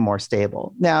oil be more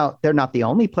stable. Now, they're not the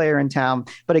only player in town,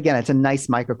 but again, it's a nice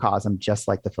microcosm, just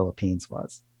like the Philippines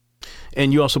was.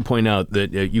 And you also point out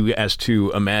that you asked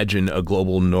to imagine a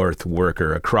global North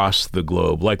worker across the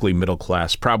globe, likely middle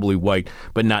class, probably white,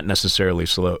 but not necessarily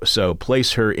so.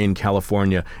 Place her in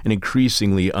California, an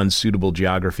increasingly unsuitable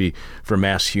geography for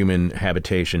mass human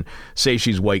habitation. Say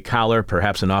she's white collar,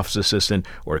 perhaps an office assistant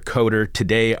or a coder.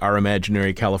 Today, our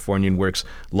imaginary Californian works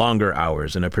longer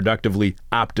hours in a productively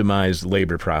optimized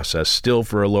labor process, still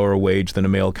for a lower wage than a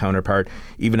male counterpart,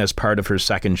 even as part of her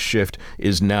second shift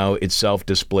is now itself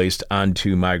displaced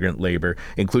onto migrant labor,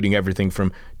 including everything from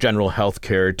general health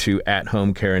care to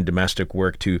at-home care and domestic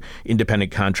work to independent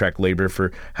contract labor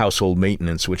for household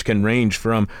maintenance, which can range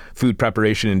from food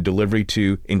preparation and delivery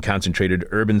to, in concentrated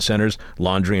urban centers,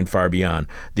 laundry and far beyond.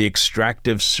 The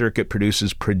extractive circuit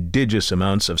produces prodigious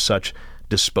amounts of such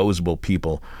disposable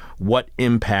people. What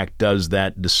impact does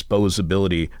that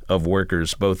disposability of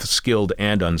workers, both skilled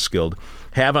and unskilled,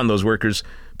 have on those workers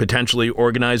potentially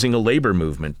organizing a labor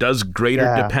movement? Does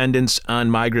greater dependence on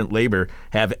migrant labor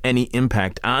have any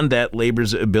impact on that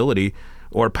labor's ability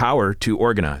or power to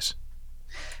organize?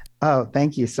 Oh,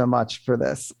 thank you so much for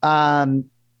this.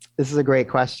 This is a great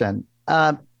question.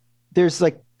 There's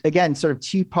again, sort of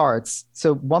two parts.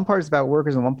 So one part is about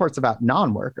workers and one part's about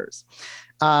non-workers.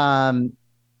 Part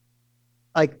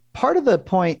of the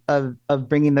point of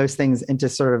bringing those things into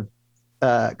sort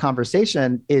of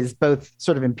conversation is both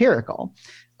sort of empirical,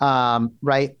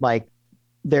 right?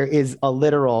 There is a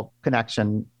literal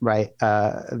connection, right?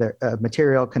 A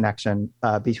material connection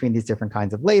between these different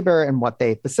kinds of labor and what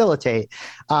they facilitate.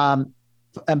 And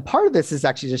part of this is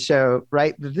actually to show,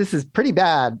 right, that this is pretty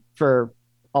bad for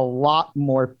a lot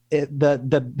more. Even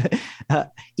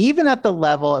at the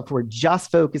level, if we're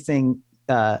just focusing,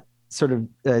 sort of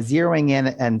zeroing in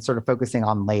and sort of focusing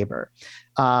on labor.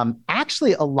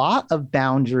 Actually, a lot of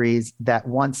boundaries that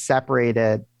once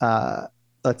separated,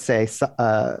 let's say,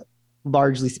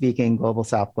 largely speaking, global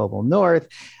South, global North,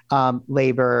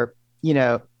 labor,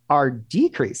 are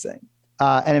decreasing.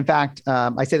 And in fact,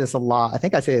 I say this a lot. I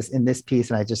think I say this in this piece,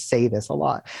 and I just say this a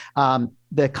lot.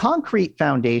 The concrete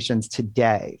foundations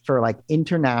today for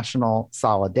international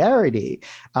solidarity,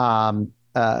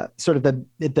 sort of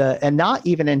the and not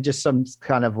even in just some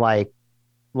kind of like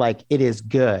it is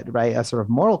good, right? A sort of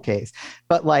moral case,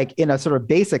 but in a sort of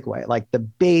basic way, the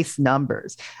base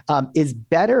numbers is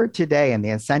better today, and the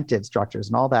incentive structures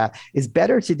and all that is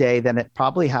better today than it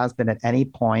probably has been at any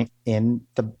point in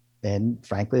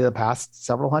frankly the past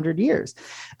several hundred years,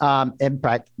 in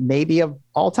fact maybe of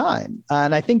all time.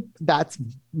 And I think that's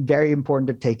very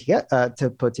important to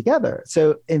put together.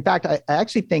 So in fact, I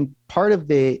actually think part of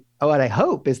the what I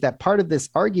hope is that part of this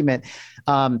argument,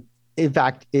 in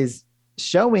fact, is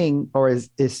showing or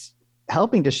is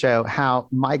helping to show how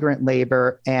migrant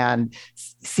labor and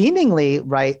seemingly,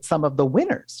 right, some of the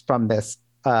winners from this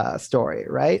story,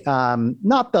 right?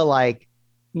 Not the like,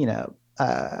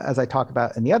 as I talk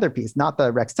about in the other piece, not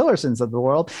the Rex Tillersons of the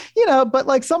world, but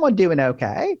like someone doing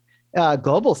okay.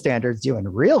 Global standards doing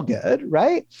real good,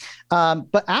 right?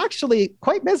 But actually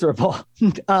quite miserable.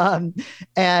 I'm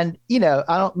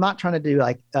not trying to do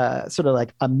like sort of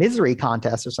like a misery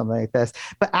contest or something like this,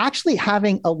 but actually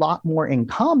having a lot more in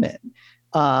common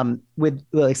with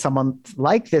like someone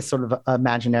like this sort of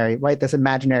imaginary, right? This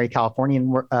imaginary Californian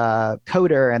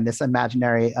coder and this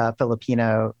imaginary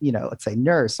Filipino, let's say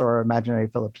nurse or imaginary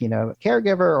Filipino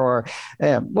caregiver or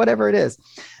whatever it is.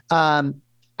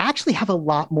 Actually have a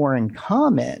lot more in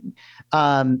common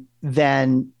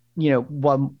than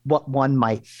what one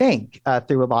might think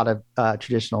through a lot of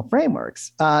traditional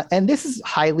frameworks. And this is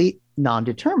highly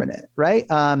non-determinate, right?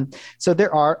 So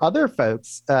there are other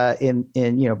folks in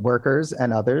workers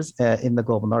and others in the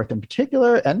global north in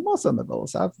particular, and also in the global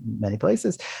south, in many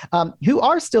places, who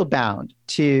are still bound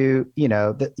to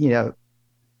in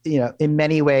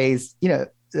many ways,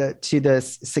 to the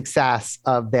success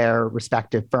of their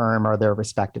respective firm or their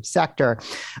respective sector.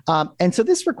 And so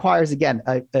this requires, again,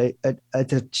 a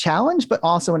challenge, but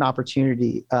also an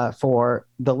opportunity for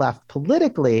the left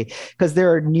politically, because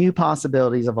there are new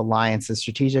possibilities of alliances,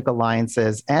 strategic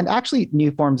alliances, and actually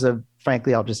new forms of,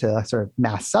 frankly, I'll just say sort of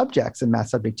mass subjects and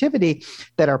mass subjectivity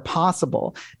that are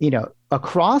possible,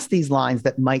 across these lines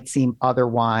that might seem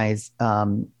otherwise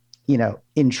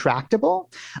intractable,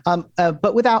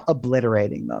 but without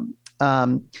obliterating them.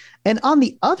 And on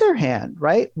the other hand,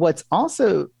 right, what's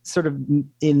also sort of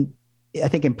I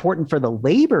think important for the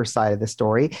labor side of the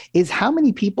story is how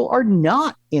many people are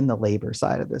not in the labor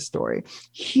side of this story.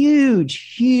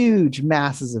 Huge, huge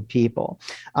masses of people.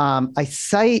 I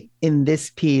cite in this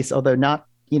piece, although not,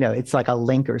 it's like a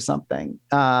link or something.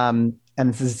 And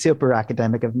this is super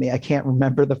academic of me. I can't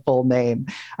remember the full name.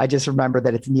 I just remember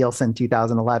that it's Nielsen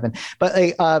 2011.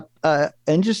 But an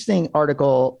interesting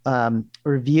article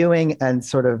reviewing and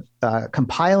sort of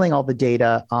compiling all the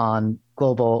data on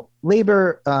global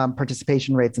labor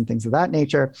participation rates and things of that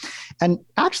nature. And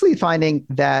actually finding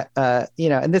that,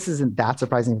 and this isn't that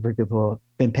surprising for people who have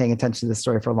been paying attention to this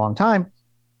story for a long time,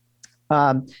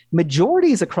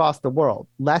 majorities across the world,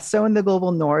 less so in the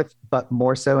global north, but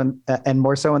more so and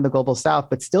more so in the global south,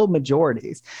 but still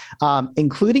majorities,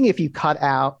 including if you cut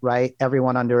out, right,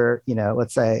 everyone under,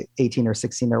 let's say 18 or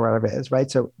 16 or whatever it is,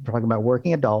 right? So we're talking about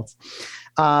working adults.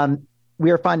 We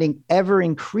are finding ever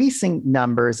increasing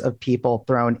numbers of people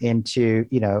thrown into,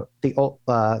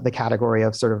 the category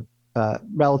of sort of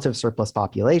relative surplus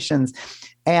populations.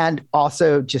 And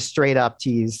also just straight up,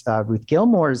 to use Ruth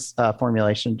Gilmore's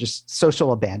formulation, just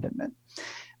social abandonment.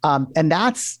 And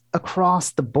that's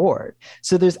across the board.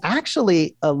 So there's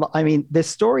actually, this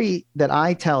story that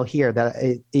I tell here that,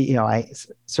 I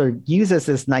sort of use as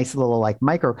this nice little like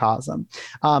microcosm,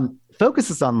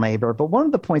 focuses on labor. But one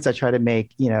of the points I try to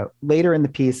make, later in the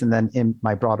piece and then in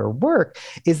my broader work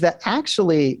is that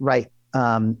actually, right,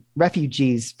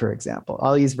 refugees, for example,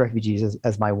 I'll use refugees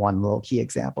as my one little key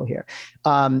example here,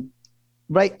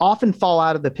 right, often fall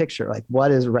out of the picture. Like,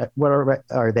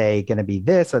 are they going to be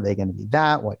this? Are they going to be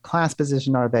that? What class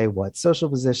position are they? What social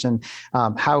position?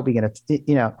 How are we going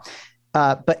to,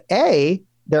 but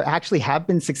there actually have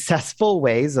been successful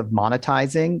ways of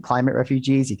monetizing climate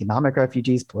refugees, economic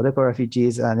refugees, political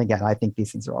refugees. And again, I think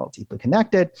these things are all deeply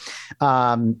connected.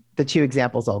 The two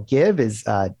examples I'll give is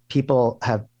people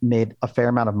have made a fair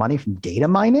amount of money from data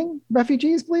mining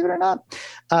refugees, believe it or not.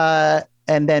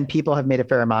 And then people have made a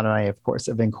fair amount of money, of course,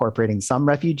 of incorporating some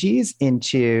refugees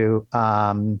into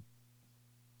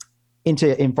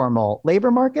informal labor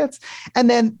markets. And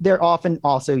then they're often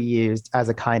also used as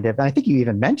a kind of, and I think you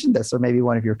even mentioned this, or maybe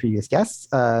one of your previous guests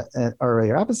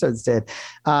earlier episodes did,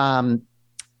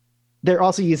 they're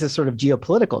also used as sort of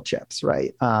geopolitical chips,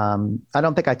 right? I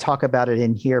don't think I talk about it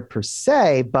in here per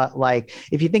se, but like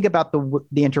if you think about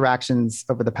the interactions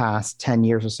over the past 10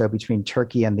 years or so between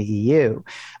Turkey and the EU,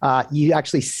 you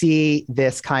actually see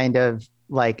this kind of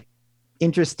like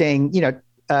interesting,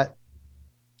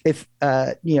 if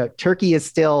Turkey is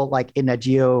still like in a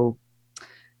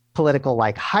geopolitical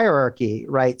like hierarchy,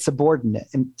 right, subordinate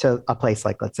to a place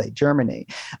like, let's say, Germany,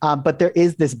 but there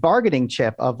is this bargaining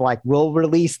chip of like, we'll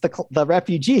release the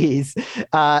refugees,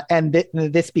 and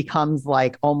this becomes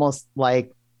like almost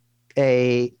like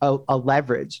a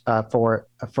leverage for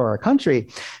a country.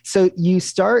 So you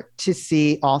start to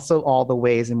see also all the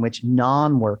ways in which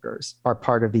non-workers are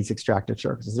part of these extractive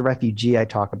circles. As a refugee, I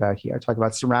talk about here. I talk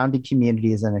about surrounding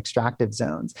communities and extractive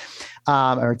zones,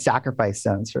 or sacrifice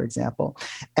zones, for example.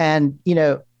 And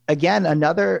again,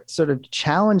 another sort of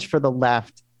challenge for the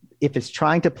left, if it's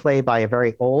trying to play by a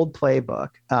very old playbook,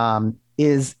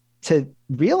 is to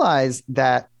realize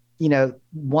that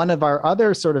one of our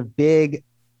other sort of big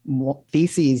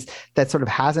theses that sort of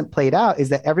hasn't played out is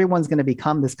that everyone's going to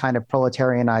become this kind of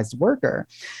proletarianized worker.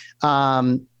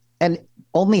 And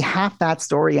only half that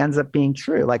story ends up being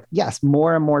true. Like, yes,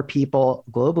 more and more people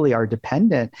globally are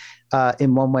dependent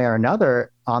in one way or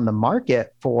another on the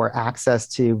market for access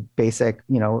to basic,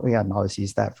 I'll always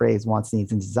use that phrase, wants,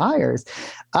 needs, and desires.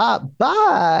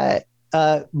 But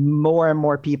more and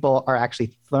more people are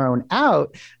actually thrown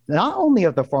out, not only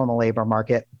of the formal labor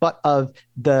market, but of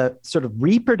the sort of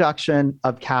reproduction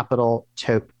of capital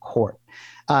to court.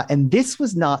 And this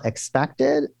was not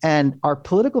expected. And our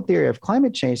political theory of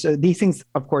climate change, so these things,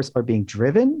 of course, are being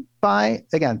driven by,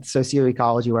 again,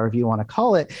 socioecology, whatever you want to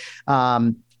call it,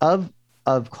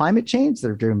 of climate change.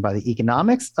 They're driven by the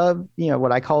economics of,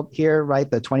 what I call here,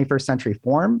 right, the 21st century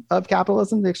form of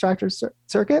capitalism, the extractive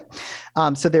circuit.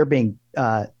 So they're being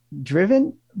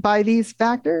driven by these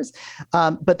factors.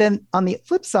 But then on the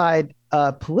flip side,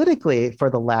 politically for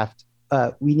the left,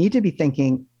 we need to be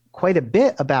thinking quite a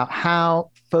bit about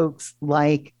how folks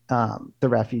like the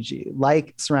refugee,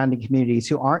 like surrounding communities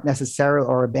who aren't necessarily,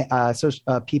 or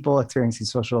people experiencing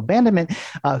social abandonment,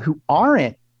 who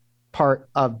aren't part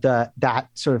of that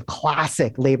sort of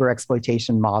classic labor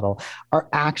exploitation model, are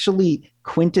actually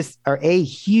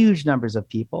huge numbers of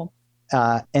people,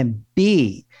 and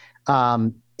B,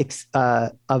 a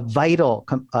vital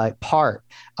part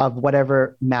of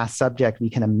whatever mass subject we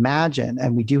can imagine,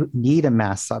 and we do need a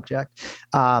mass subject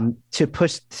to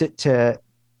push to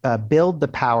build the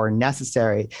power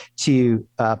necessary to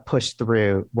push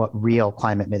through what real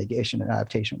climate mitigation and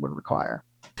adaptation would require.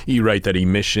 You write that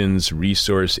emissions,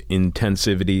 resource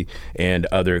intensivity, and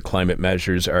other climate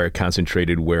measures are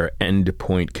concentrated where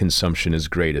endpoint consumption is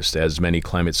greatest, as many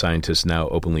climate scientists now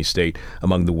openly state,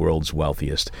 among the world's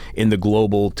wealthiest. In the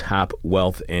global top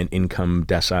wealth and income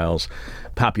deciles,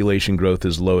 population growth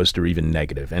is lowest or even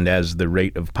negative. And as the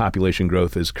rate of population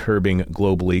growth is curbing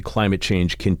globally, climate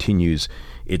change continues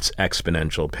its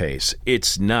exponential pace.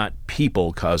 It's not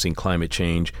people causing climate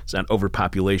change. It's not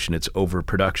overpopulation. It's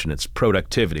overproduction. It's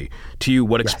productivity. To you,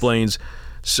 what explains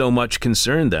so much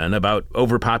concern then about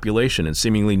overpopulation and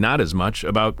seemingly not as much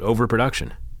about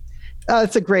overproduction?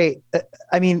 It's a great,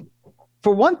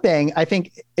 for one thing, I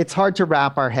think it's hard to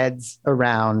wrap our heads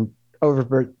around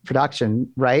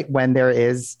overproduction, right? When there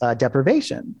is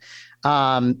deprivation.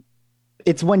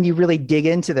 It's when you really dig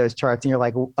into those charts and you're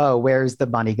like, oh, where's the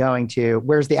money going to?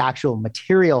 Where's the actual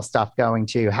material stuff going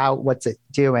to? What's it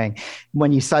doing?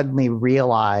 When you suddenly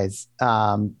realize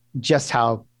just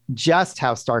how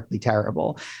starkly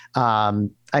terrible. I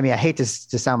hate to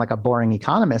sound like a boring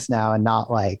economist now and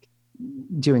not like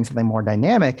doing something more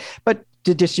dynamic, but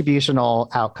the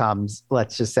distributional outcomes,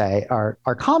 let's just say, are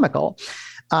comical.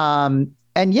 Those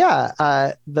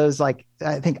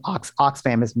I think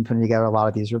Oxfam has been putting together a lot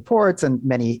of these reports, and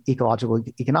many ecological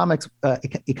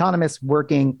economists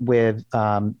working with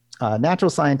natural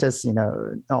scientists,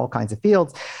 all kinds of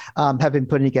fields, have been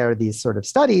putting together these sort of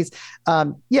studies,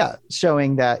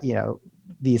 showing that,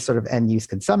 these sort of end use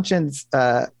consumptions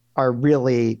are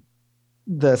really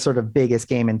the sort of biggest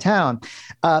game in town.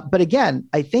 But again,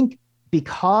 I think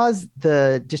because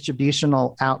the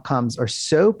distributional outcomes are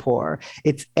so poor,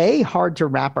 it's hard to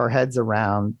wrap our heads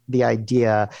around the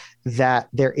idea that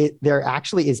there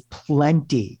actually is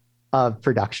plenty of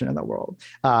production in the world.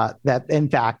 That in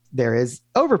fact there is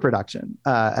overproduction.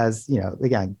 As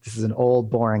again, this is an old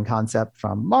boring concept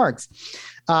from Marx.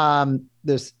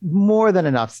 There's more than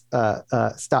enough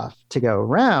stuff to go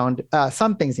around.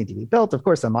 Some things need to be built. Of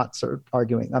course, I'm not sort of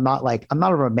arguing. I'm not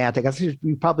a romantic.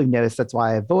 You probably noticed that's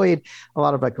why I avoid a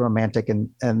lot of like romantic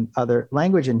and other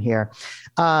language in here.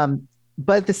 But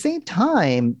at the same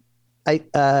time,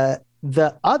 the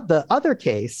other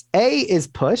case, is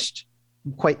pushed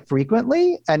quite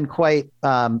frequently and quite,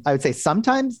 I would say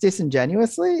sometimes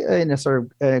disingenuously, in a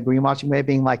sort of greenwashing way,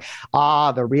 being like,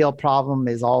 the real problem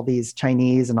is all these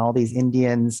Chinese and all these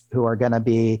Indians who are going to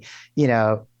be,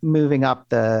 moving up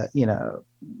the,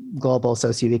 global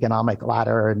socioeconomic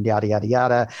ladder and yada, yada,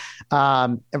 yada.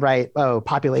 Right. Oh,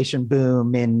 population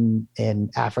boom in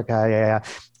Africa.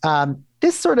 Yeah.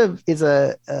 This sort of is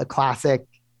a classic,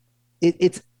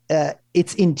 it's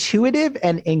it's intuitive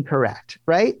and incorrect,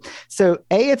 right? So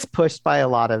it's pushed by a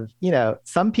lot of,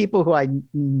 some people who I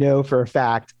know for a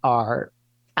fact are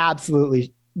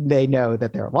absolutely, they know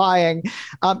that they're lying.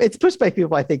 It's pushed by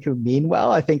people I think who mean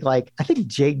well. I think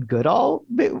Jane Goodall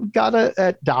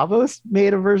at Davos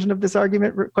made a version of this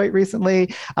argument quite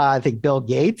recently. I think Bill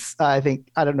Gates. I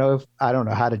don't know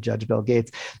how to judge Bill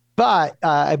Gates, but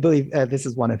I believe this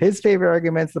is one of his favorite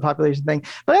arguments, the population thing.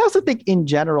 But I also think in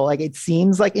general, like it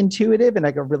seems like intuitive in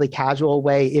like a really casual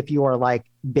way if you are like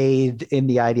bathed in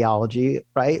the ideology,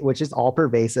 right, which is all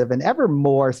pervasive and ever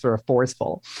more sort of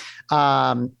forceful.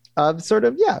 Of sort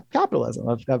of, capitalism,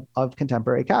 of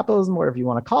contemporary capitalism, whatever you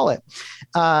want to call it.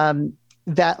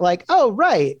 That like, oh,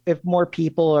 right, if more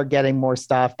people are getting more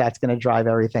stuff, that's going to drive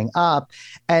everything up.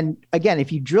 And again,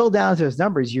 if you drill down to those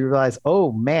numbers, you realize,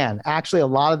 oh man, actually a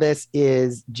lot of this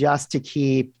is just to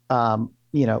keep,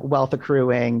 wealth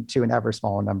accruing to an ever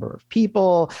smaller number of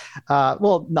people.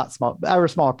 Well, not small, ever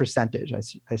smaller percentage, I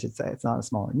should say. It's not a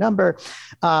smaller number.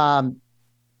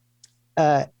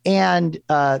 And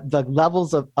the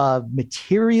levels of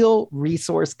material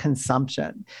resource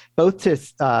consumption, both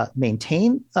to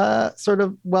maintain sort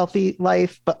of wealthy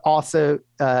life, but also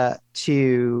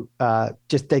to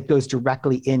just that goes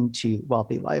directly into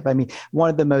wealthy life. I mean,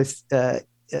 one of the most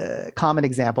common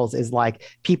examples is like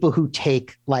people who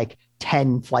take like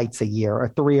 10 flights a year or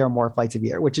 3 or more flights a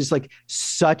year, which is like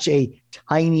such a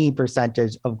tiny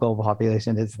percentage of global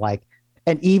population. Is like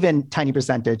an even tiny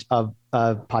percentage of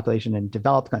population in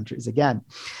developed countries, again,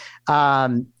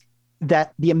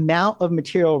 that the amount of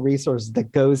material resources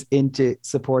that goes into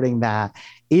supporting that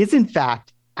is in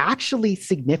fact actually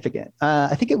significant.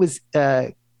 I think it was,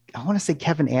 I want to say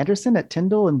Kevin Anderson at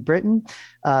Tyndall in Britain.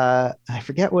 I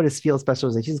forget what his field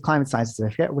specialization, he's a climate scientist, I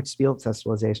forget which field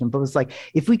specialization, but it was like,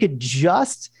 if we could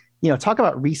just talk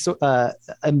about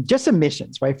just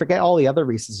emissions, right? Forget all the other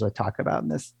resources I talk about in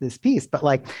this piece, but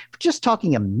like just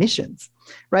talking emissions,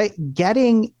 right?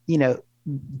 Getting,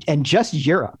 and just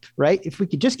Europe, right? If we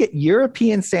could just get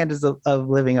European standards of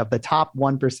living of the top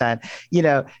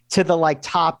 1%, to the like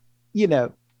top,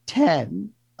 10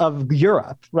 of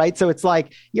Europe, right? So it's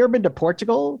like, you ever been to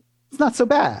Portugal? It's not so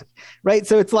bad, right?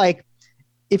 So it's like,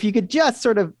 if you could just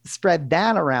sort of spread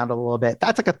that around a little bit,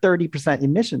 that's like a 30%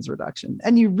 emissions reduction.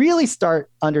 And you really start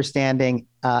understanding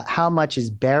how much is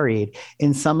buried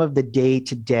in some of the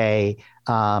day-to-day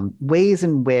ways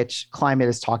in which climate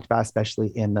is talked about, especially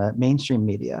in the mainstream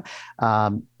media.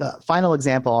 The final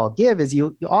example I'll give is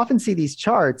you often see these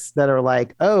charts that are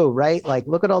like, oh, right, like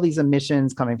look at all these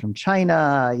emissions coming from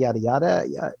China, yada,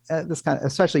 yada, this kind of,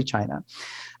 especially China.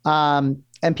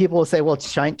 And people will say, well,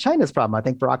 it's China's problem. I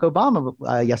think Barack Obama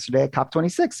yesterday at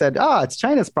COP26 said, it's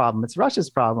China's problem. It's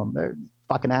Russia's problem. They're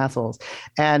fucking assholes.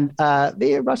 And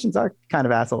the Russians are kind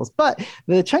of assholes. But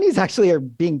the Chinese actually are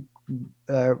being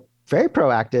very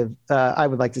proactive. I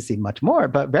would like to see much more,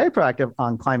 but very proactive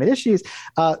on climate issues.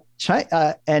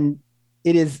 And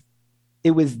it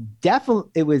was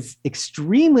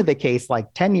extremely the case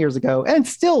like 10 years ago, and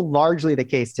still largely the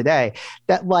case today,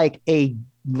 that like a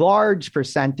large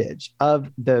percentage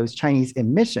of those Chinese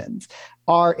emissions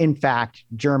are in fact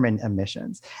German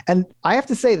emissions. And I have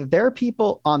to say that there are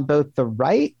people on both the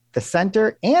right, the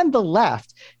center, and the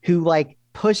left who like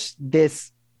push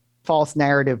this false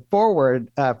narrative forward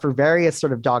for various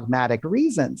sort of dogmatic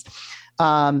reasons.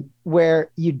 Where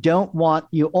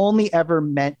you only ever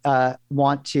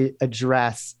want to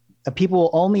address, people will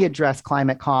only address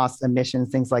climate costs, emissions,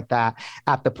 things like that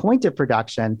at the point of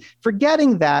production,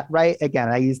 forgetting that, right? Again,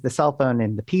 I use the cell phone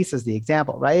in the piece as the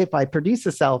example, right? If I produce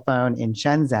a cell phone in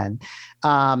Shenzhen,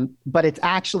 but it's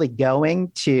actually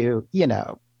going to,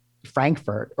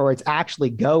 Frankfurt, or it's actually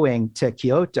going to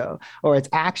Kyoto, or it's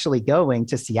actually going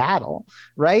to Seattle,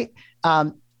 right?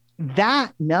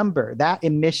 That number, that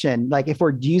emission, like if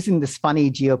we're using this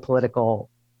funny geopolitical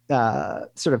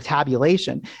sort of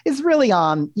tabulation, is really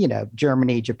on,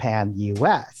 Germany, Japan,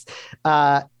 US.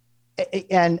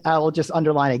 And I will just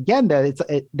underline again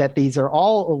that these are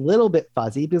all a little bit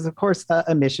fuzzy because, of course,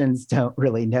 emissions don't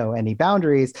really know any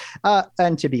boundaries.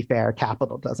 And to be fair,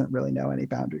 capital doesn't really know any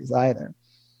boundaries either.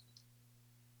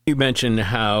 You mentioned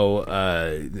how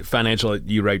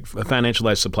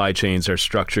financialized supply chains are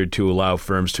structured to allow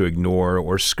firms to ignore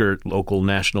or skirt local,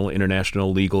 national,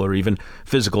 international, legal, or even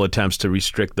physical attempts to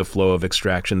restrict the flow of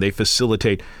extraction. They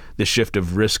facilitate the shift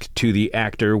of risk to the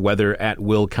actor, whether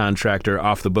at-will contractor,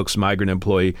 off-the-books migrant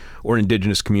employee, or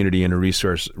indigenous community in a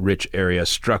resource-rich area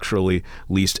structurally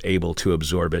least able to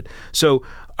absorb it. So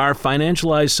are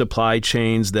financialized supply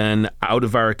chains then out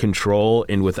of our control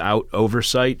and without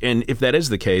oversight? And if that is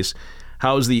the case,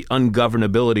 How is the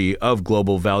ungovernability of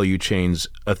global value chains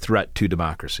a threat to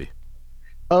democracy?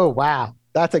 Oh, wow.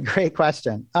 That's a great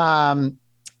question. Thank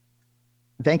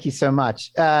you so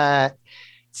much.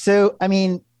 So, I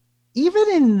mean, even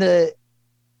in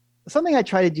something I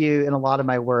try to do in a lot of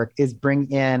my work is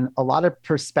bring in a lot of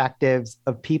perspectives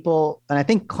of people. And I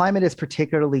think climate is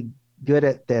particularly good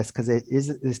at this because it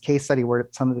is this case study where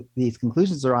some of these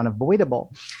conclusions are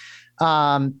unavoidable.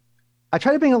 I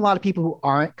try to bring a lot of people who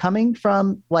aren't coming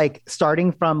from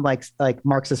starting from like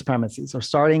Marxist premises or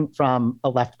starting from a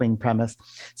left-wing premise.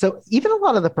 So even a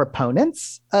lot of the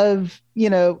proponents of,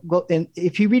 and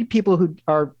if you read people who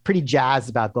are pretty jazzed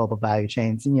about global value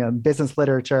chains, business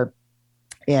literature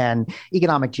and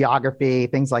economic geography,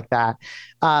 things like that,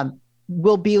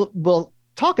 will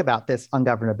talk about this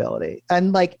ungovernability.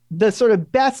 And like the sort of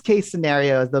best case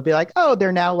scenarios, they'll be like, oh,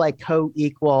 they're now like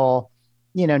co-equal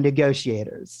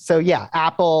negotiators. So yeah,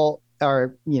 Apple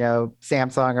or,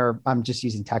 Samsung, or I'm just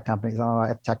using tech companies. I don't know, I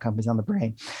have tech companies on the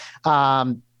brain.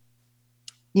 Our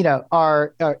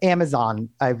Amazon,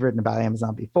 I've written about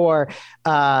Amazon before,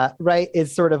 right,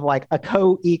 is sort of like a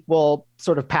co-equal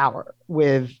sort of power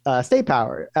with state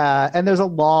power. And there's a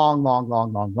long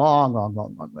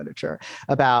literature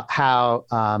about how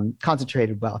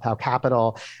concentrated wealth, how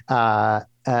capital,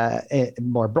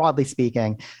 more broadly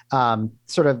speaking,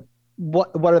 sort of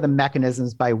what are the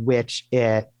mechanisms by which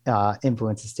it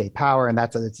influences state power? And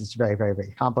it's just very, very,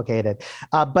 very complicated.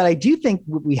 But I do think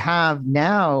what we have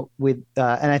now with,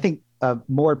 and I think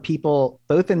more people,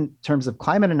 both in terms of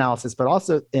climate analysis, but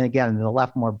also, and again, in the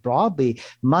left more broadly,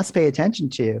 must pay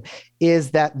attention to, is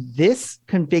that this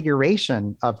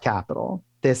configuration of capital,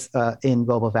 this in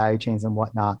global value chains and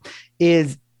whatnot,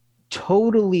 is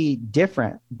totally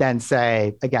different than,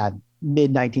 say, again,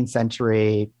 mid-19th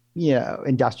century,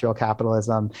 industrial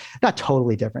capitalism. Not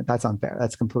totally different. That's unfair.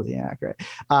 That's completely inaccurate.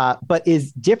 But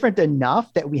is different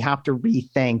enough that we have to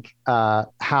rethink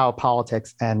how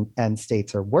politics and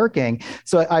states are working.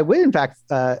 So I would, in fact,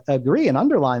 agree and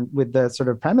underline with the sort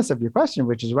of premise of your question,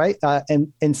 which is right.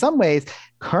 And in some ways,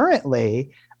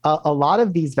 currently, a lot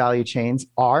of these value chains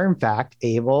are, in fact,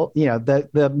 able,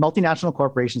 the multinational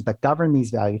corporations that govern these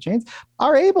value chains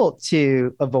are able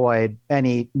to avoid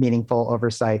any meaningful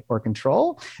oversight or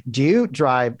control, do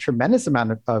drive tremendous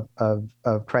amount of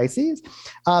crises.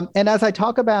 And as I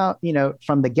talk about,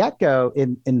 from the get-go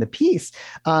in the piece,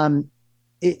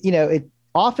 it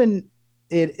often,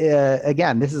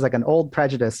 again, this is like an old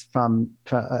prejudice from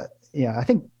I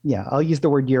think, I'll use the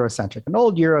word Eurocentric, an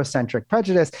old Eurocentric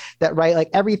prejudice that, right, like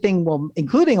everything will,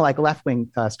 including like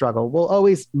left-wing struggle, will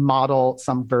always model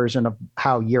some version of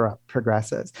how Europe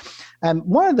progresses. And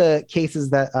one of the cases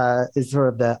that is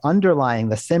sort of the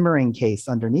simmering case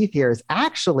underneath here is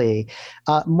actually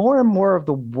more and more of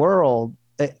the world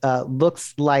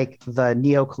looks like the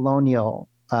neo-colonial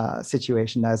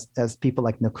situation as people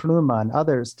like Nkrumah and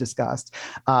others discussed.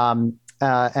 And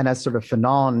as sort of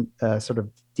Fanon sort of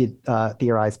did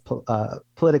theorize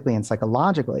politically and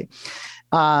psychologically.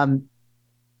 And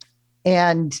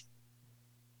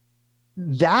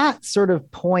that sort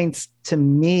of points to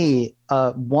me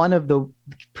one of the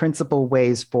principal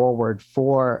ways forward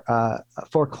for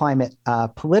climate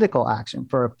political action,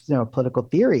 for political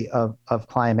theory of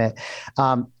climate,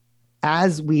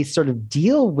 as we sort of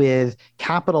deal with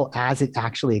capital as it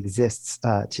actually exists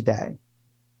today.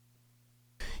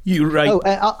 You're right.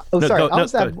 I'll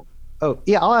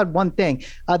add one thing.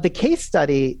 The case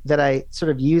study that I sort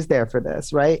of use there for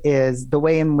this, right, is the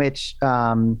way in which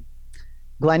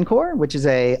Glencore, which is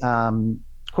a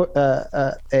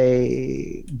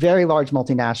very large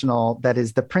multinational that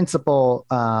is the principal,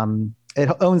 it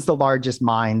owns the largest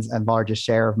mines and largest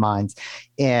share of mines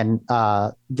in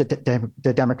the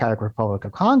Democratic Republic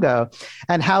of Congo,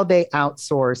 and how they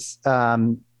outsource.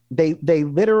 They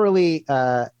literally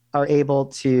are able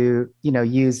to,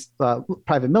 use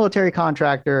private military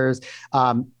contractors,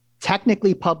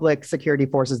 technically public security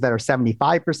forces that are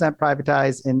 75%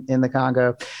 privatized in the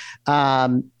Congo,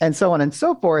 and so on and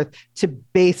so forth, to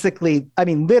basically, I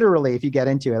mean, literally, if you get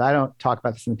into it, I don't talk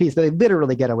about this in the piece, but they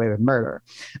literally get away with murder.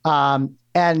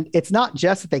 And it's not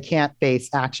just that they can't face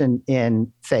action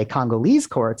in, say, Congolese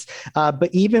courts, but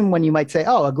even when you might say,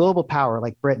 oh, a global power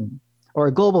like Britain, or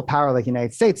a global power like the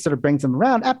United States sort of brings them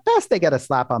around, at best they get a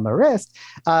slap on the wrist.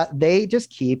 They just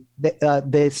keep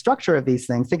the structure of these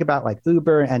things. Think about like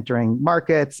Uber entering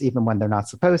markets, even when they're not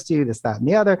supposed to, this, that, and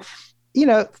the other.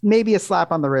 Maybe a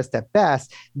slap on the wrist at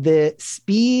best. The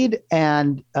speed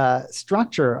and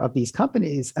structure of these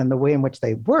companies and the way in which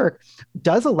they work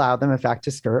does allow them, in fact,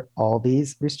 to skirt all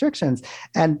these restrictions.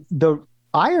 And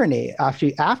irony,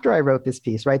 after I wrote this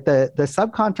piece, right, the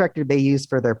subcontractor they use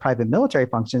for their private military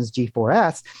functions,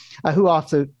 G4S, who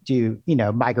also do,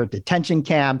 migrant detention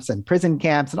camps and prison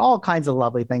camps and all kinds of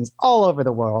lovely things all over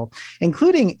the world,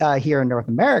 including here in North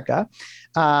America.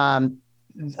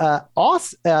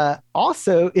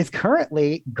 Also is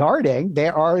currently guarding. They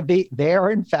are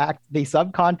in fact the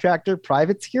subcontractor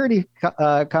private security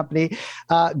company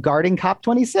guarding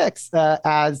COP26,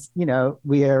 as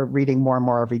we are reading more and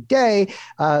more every day,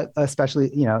 especially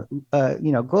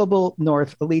global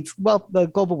North elites, the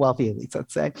global wealthy elites,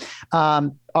 let's say,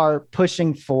 are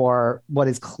pushing for what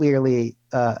is clearly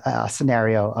a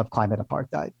scenario of climate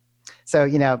apartheid. So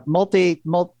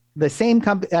the same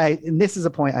company, and this is a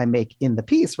point I make in the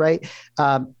piece, right?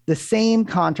 The same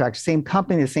contract, same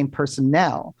company, the same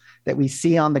personnel that we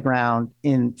see on the ground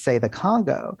in, say, the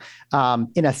Congo,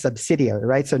 in a subsidiary,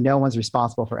 right? So no one's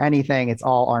responsible for anything. It's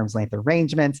all arm's length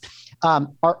arrangements.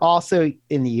 Are also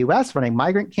in the U.S. running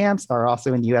migrant camps, are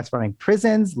also in the U.S. running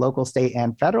prisons, local, state,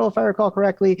 and federal, if I recall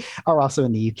correctly, are also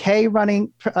in the U.K.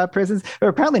 running prisons. They're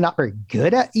apparently not very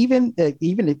good at even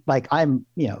like I'm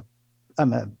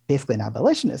basically an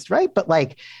abolitionist, right? But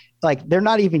like they're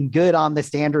not even good on the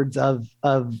standards of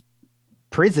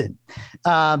prison,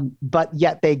 but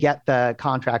yet they get the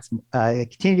contracts,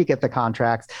 continue to get the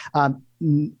contracts,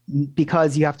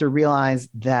 because you have to realize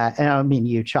that, and I don't mean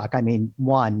you, Chuck, I mean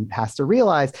one has to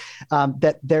realize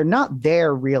that they're not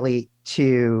there really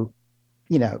to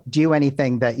do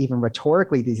anything that even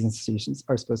rhetorically these institutions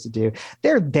are supposed to do.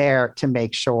 They're there to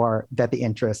make sure that the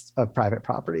interests of private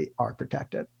property are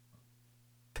protected.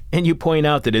 And you point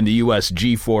out that in the U.S.,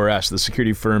 G4S, the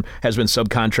security firm, has been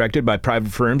subcontracted by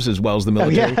private firms as well as the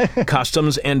military,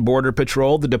 Customs and Border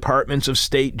Patrol, the Departments of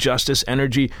State, Justice,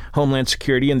 Energy, Homeland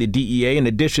Security, and the DEA, in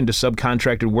addition to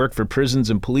subcontracted work for prisons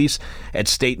and police at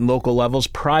state and local levels.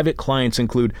 Private clients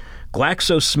include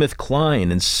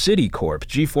GlaxoSmithKline and Citicorp.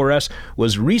 G4S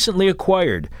was recently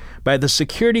acquired by the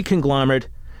security conglomerate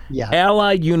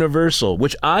Allied Universal,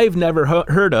 which I've never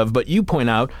heard of, but you point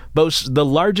out boasts the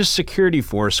largest security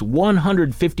force,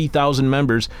 150,000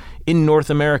 members in North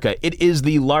America. It is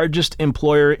the largest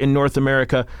employer in North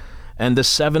America and the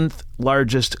 7th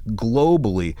largest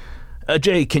globally.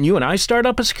 Jay, can you and I start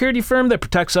up a security firm that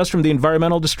protects us from the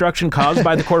environmental destruction caused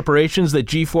by the corporations that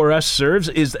G4S serves?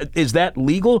 Is that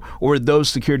legal, or would those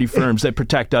security firms that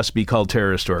protect us be called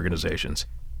terrorist organizations?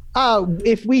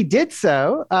 If we did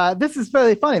so, this is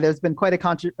really funny. There's been quite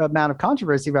a amount of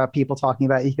controversy about people talking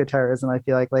about eco-terrorism, I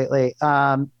feel like, lately.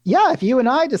 If you and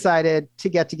I decided to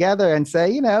get together and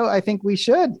say, I think we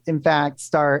should, in fact,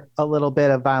 start a little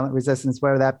bit of violent resistance,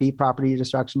 whether that be property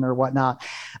destruction or whatnot,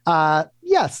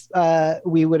 yes,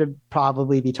 we would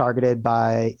probably be targeted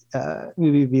by,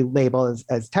 we would be labeled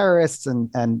as terrorists,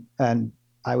 and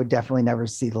I would definitely never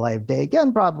see the light of day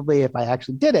again, probably, if I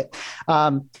actually did it.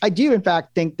 I do, in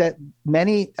fact, think that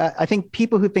I think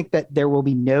people who think that there will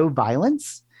be no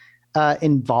violence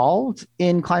involved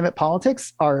in climate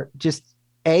politics are just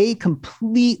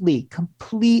completely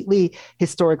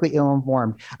historically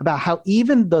ill-informed about how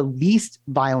even the least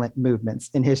violent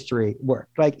movements in history work.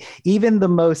 Like even the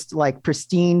most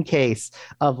pristine case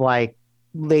of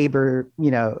labor,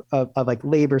 of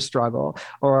labor struggle,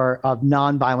 or of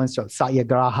nonviolence,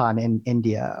 satyagraha in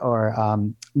India, or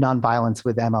nonviolence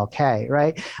with MLK,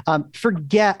 right?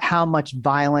 Forget how much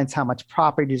violence, how much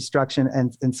property destruction,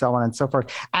 and so on and so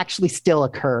forth actually still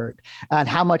occurred, and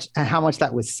how much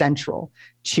that was central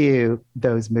to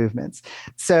those movements.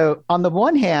 So on the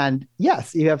one hand,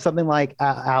 yes, you have something like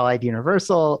Allied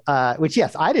Universal, which,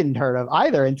 yes, I didn't heard of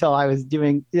either until I was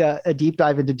doing a deep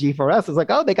dive into G4S. I was like,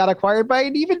 oh, they got acquired by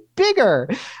an even bigger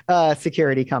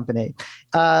security company.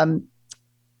 And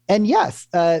yes,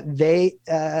 if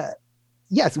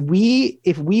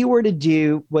we were to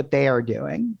do what they are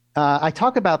doing, I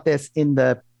talk about this in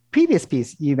the previous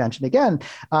piece you mentioned again,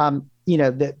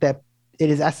 that it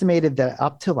is estimated that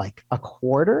up to a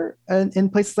quarter in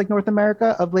places like North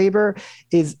America of labor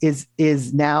is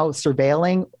now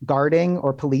surveilling, guarding,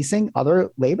 or policing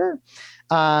other labor.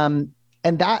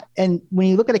 And when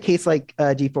you look at a case like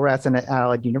G4S and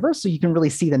Allied Universal, you can really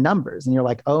see the numbers, and you're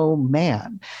like, oh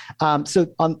man. So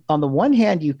on the one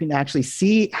hand, you can actually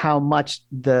see how much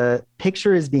the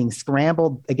picture is being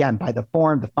scrambled again by the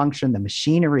form, the function, the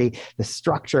machinery, the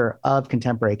structure of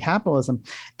contemporary capitalism,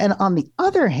 and on the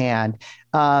other hand,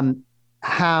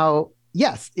 how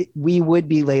we would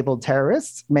be labeled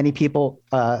terrorists. Many people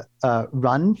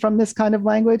run from this kind of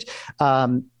language.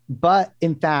 But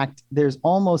in fact, there's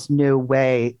almost no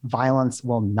way violence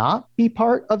will not be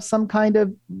part of some kind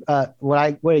of what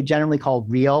I generally call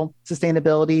real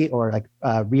sustainability, or like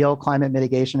real climate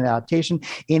mitigation and adaptation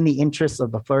in the interests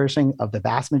of the flourishing of the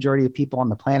vast majority of people on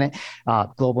the planet,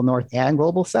 global north and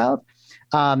global south.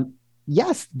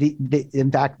 Yes,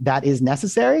 in fact, that is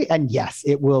necessary. And yes,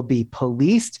 it will be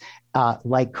policed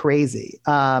like crazy.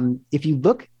 If you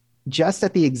look just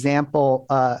at the example,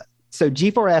 so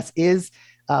G4S is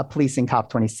policing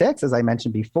COP26, as I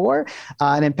mentioned before.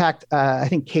 And in fact, I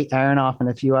think Kate Aronoff and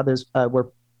a few others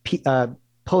were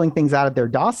pulling things out of their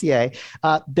dossier.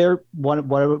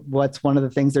 What's one of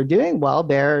the things they're doing? Well,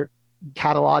 they're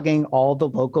cataloging all the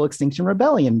local Extinction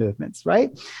Rebellion movements,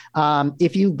 right?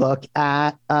 If you look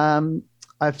at,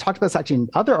 I've talked about this actually in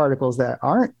other articles that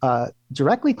aren't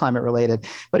directly climate related,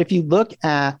 but if you look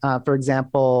at, for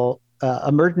example,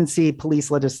 emergency police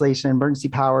legislation, emergency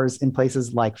powers in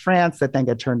places like France that then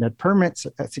get turned into permanent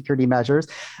security measures,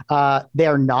 they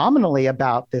are nominally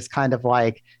about this kind of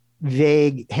like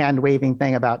vague hand-waving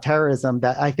thing about terrorism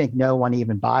that I think no one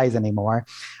even buys anymore.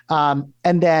 And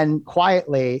then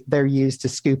quietly, they're used to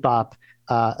scoop up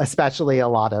especially a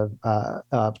lot of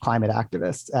climate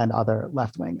activists and other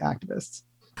left-wing activists.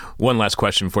 One last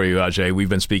question for you, Ajay. We've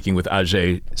been speaking with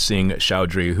Ajay Singh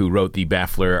Chaudhry, who wrote the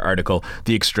Baffler article,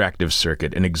 The Extractive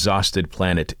Circuit, An Exhausted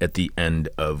Planet at the End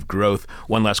of Growth.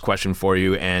 One last question for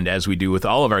you, and as we do with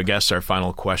all of our guests, our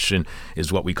final question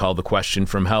is what we call the question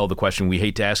from hell, the question we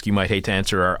hate to ask, you might hate to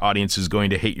answer, our audience is going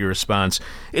to hate your response.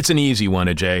 It's an easy one,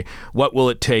 Ajay. What will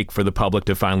it take for the public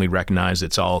to finally recognize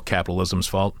it's all capitalism's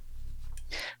fault?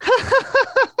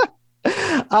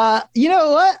 You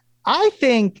know what? I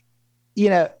think,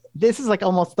 this is like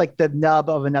almost like the nub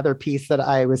of another piece that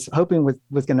I was hoping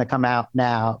was going to come out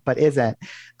now, but isn't.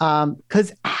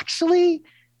 Because actually,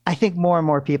 I think more and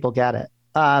more people get it.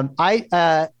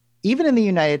 Even in the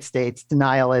United States,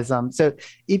 denialism. So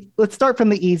let's start from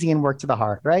the easy and work to the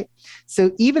hard, right?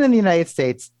 So even in the United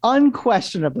States,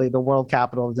 unquestionably the world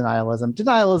capital of denialism.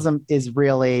 Denialism is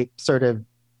really sort of,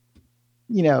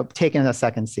 taking a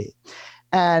second seat.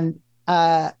 And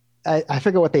I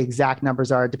forget what the exact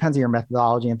numbers are. It depends on your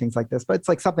methodology and things like this, but it's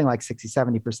like something like 60,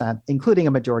 70%, including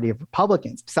a majority of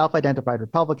Republicans, self-identified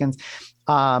Republicans,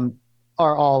 are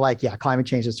all like, yeah, climate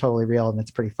change is totally real and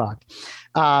it's pretty fucked.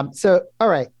 So, all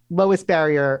right, lowest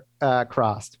barrier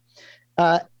crossed.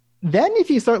 Then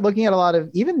if you start looking at a lot of,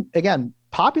 even, again,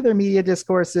 popular media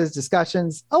discourses,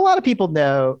 discussions, a lot of people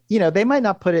know, they might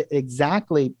not put it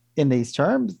exactly in these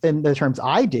terms, in the terms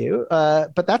I do,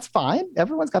 but that's fine.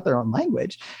 Everyone's got their own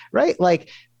language, right?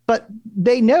 But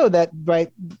they know that,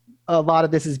 right, a lot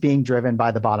of this is being driven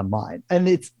by the bottom line. And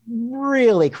it's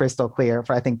really crystal clear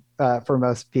for, I think, for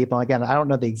most people. Again, I don't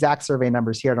know the exact survey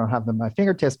numbers here. I don't have them at my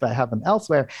fingertips, but I have them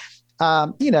elsewhere.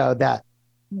 That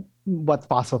what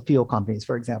fossil fuel companies,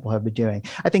 for example, have been doing.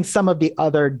 I think some of the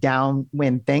other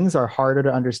downwind things are harder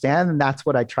to understand. And that's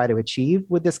what I try to achieve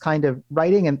with this kind of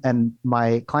writing and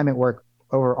my climate work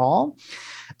overall.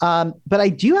 But I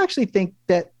do actually think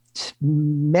that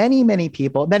many, many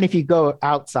people, then if you go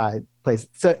outside places,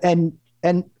 so and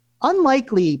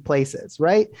unlikely places,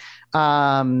 right?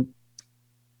 Rural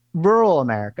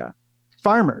America,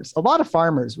 farmers, a lot of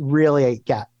farmers really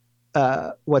get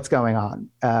what's going on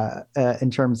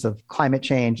in terms of climate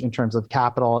change, in terms of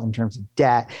capital, in terms of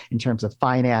debt, in terms of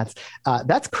finance.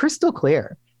 That's crystal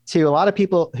clear to a lot of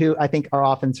people who I think are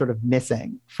often sort of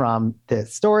missing from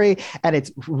this story. And it's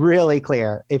really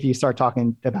clear if you start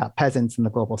talking about peasants in the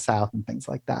global south and things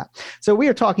like that. So we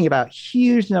are talking about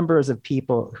huge numbers of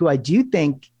people who I do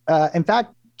think, in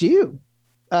fact, do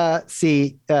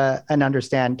see and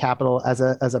understand capital as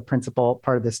a principal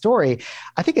part of the story.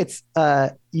 I think it's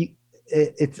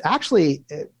actually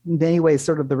in many ways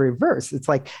sort of the reverse. It's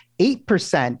like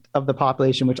 8% of the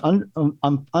population, which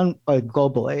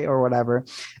globally or whatever,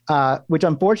 which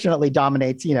unfortunately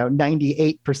dominates,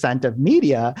 98% of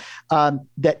media,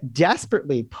 that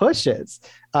desperately pushes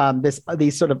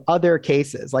these sort of other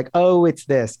cases, like, oh, it's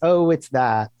this, oh, it's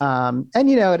that, and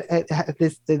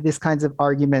this kinds of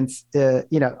arguments,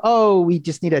 oh, we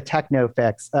just need a techno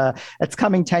fix. It's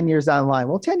coming 10 years down the line.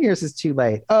 Well, 10 years is too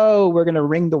late. Oh, we're going to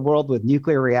ring the world with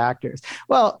nuclear reactors.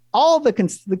 Well, all the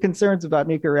concerns about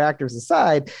nuclear reactors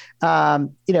aside,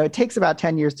 it takes about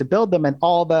 10 years to build them, and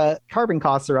all the carbon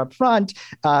costs are up front.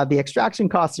 The extraction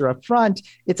costs are up front.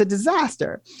 It's a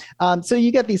disaster. So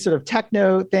you get these sort of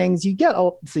techno things. You get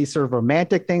all these sort of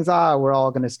romantic things. We're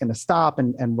all just going to stop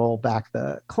and roll back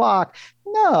the clock.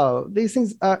 No, these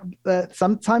things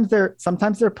sometimes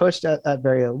they're pushed at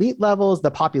very elite levels.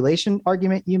 The population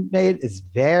argument you made is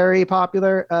very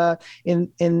popular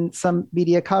in some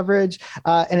media coverage,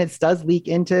 and it does leak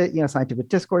into scientific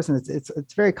discourse, and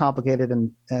it's very complicated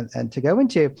and to go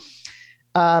into.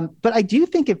 But I do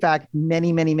think, in fact,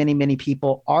 many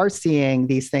people are seeing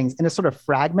these things in a sort of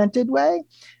fragmented way.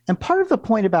 And part of the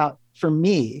point about, for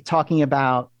me, talking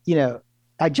about,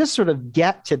 I just sort of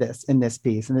get to this in this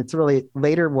piece, and it's really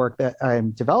later work that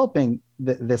I'm developing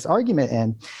this argument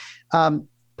in.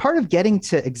 Part of getting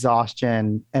to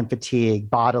exhaustion and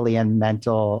fatigue, bodily and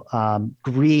mental,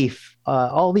 grief,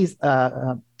 all these,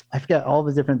 I forget all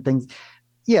the different things.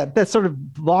 Yeah, that sort of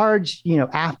large,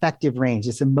 affective range,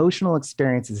 this emotional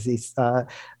experiences, these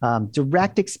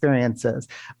direct experiences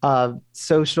of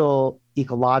social,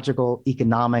 ecological,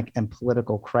 economic, and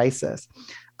political crisis.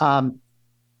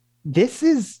 This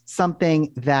is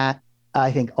something that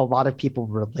I think a lot of people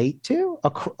relate to,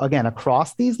 again,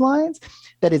 across these lines,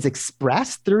 that is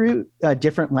expressed through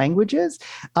different languages,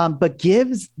 but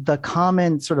gives the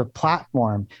common sort of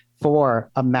platform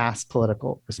for a mass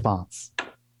political response.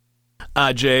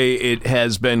 Ajay, it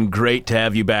has been great to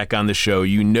have you back on the show.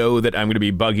 You know that I'm going to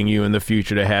be bugging you in the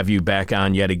future to have you back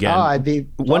on yet again. Oh, I'd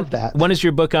love that. When is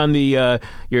your book on the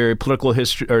your political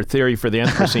history or theory for the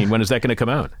Anthropocene? When is that going to come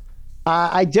out?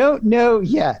 I don't know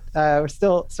yet. We're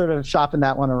still sort of shopping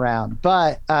that one around,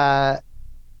 but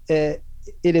it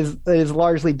is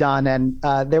largely done, and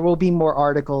there will be more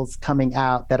articles coming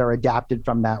out that are adapted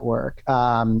from that work.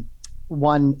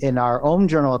 One in our own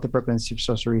journal at the Brooklyn Institute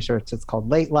for Social Research. It's called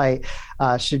Late Light,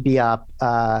 should be up.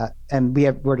 And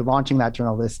we're launching that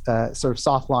journal this sort of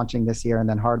soft launching this year and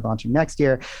then hard launching next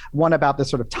year. One about the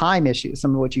sort of time issue,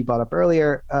 some of which you brought up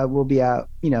earlier, will be out,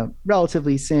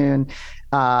 relatively soon.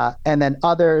 And then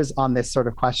others on this sort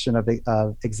of question of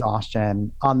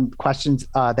exhaustion, on questions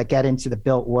that get into the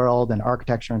built world and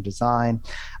architecture and design.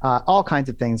 All kinds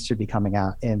of things should be coming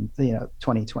out in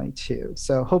 2022.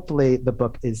 So hopefully the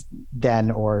book is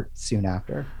then or soon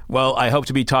after. Well, I hope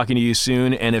to be talking to you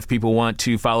soon. And if people want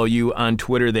to follow you on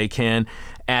Twitter, they can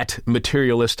at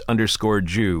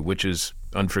materialist_Jew, which is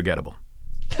unforgettable.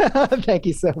 Thank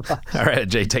you so much. All right,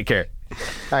 Jay, take care.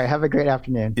 All right, have a great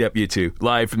afternoon. Yep, you too.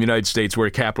 Live from the United States,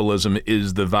 where capitalism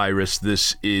is the virus.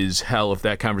 This is Hell. If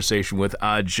that conversation with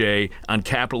Ajay on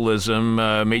capitalism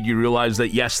made you realize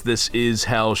that, yes, this is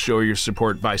hell, show your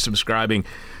support by subscribing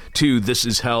to This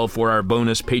Is Hell for our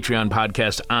bonus Patreon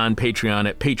podcast on Patreon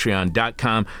at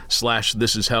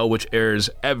patreon.com/thisishell, which airs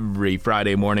every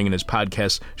Friday morning and is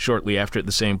podcast shortly after at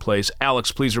the same place.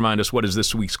 Alex, please remind us, what is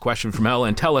this week's question from hell,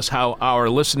 and tell us how our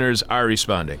listeners are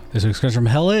responding. This week's question from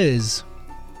hell is,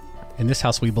 in this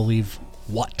house we believe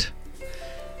what?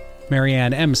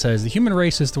 Marianne M. says, the human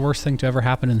race is the worst thing to ever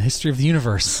happen in the history of the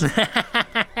universe.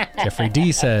 Jeffrey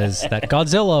D. says that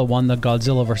Godzilla won the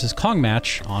Godzilla vs. Kong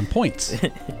match on points.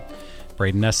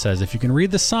 Braden S. says, if you can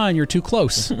read the sign, you're too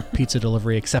close. Pizza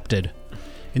delivery accepted.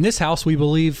 In this house, we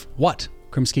believe what?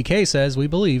 Krimsky K. says, we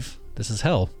believe this is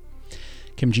hell.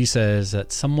 Kim G. says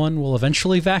that someone will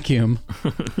eventually vacuum.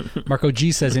 Marco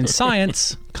G. says, in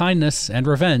science, kindness, and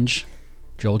revenge.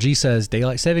 Joel G. says,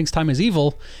 daylight savings time is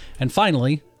evil. And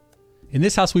finally, in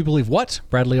this house, we believe what?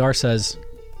 Bradley R. says,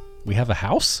 we have a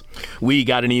house? We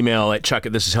got an email at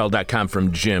chuck@thisishell.com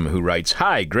from Jim, who writes,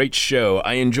 hi, great show.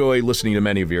 I enjoy listening to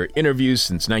many of your interviews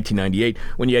since 1998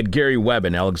 when you had Gary Webb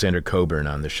and Alexander Coburn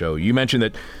on the show. You mentioned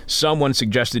that someone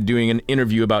suggested doing an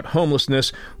interview about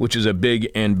homelessness, which is a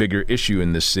big and bigger issue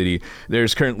in this city.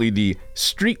 There's currently the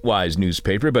Streetwise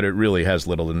newspaper, but it really has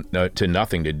little to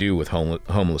nothing to do with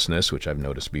homelessness, which I've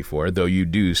noticed before, though you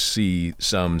do see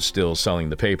some still selling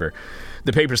the paper.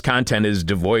 The paper's content is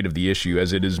devoid of the issue,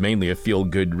 as it is mainly a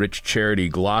feel-good, rich charity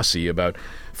glossy about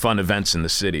fun events in the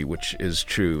city, which is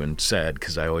true and sad,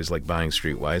 because I always like buying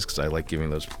Streetwise, because I like giving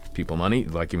those people money,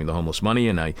 like giving the homeless money,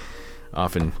 and I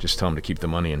often just tell them to keep the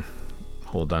money and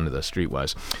hold on to the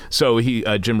Streetwise. So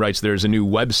Jim writes, there's a new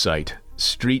website,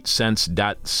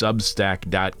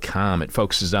 streetsense.substack.com. It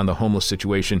focuses on the homeless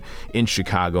situation in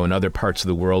Chicago and other parts of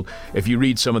the world. If you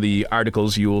read some of the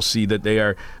articles, you will see that they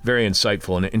are very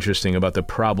insightful and interesting about the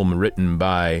problem written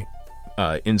by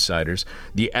insiders.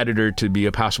 The editor to be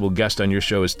a possible guest on your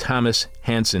show is Thomas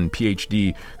Hansen,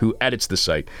 PhD, who edits the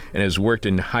site and has worked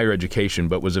in higher education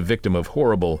but was a victim of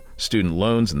horrible student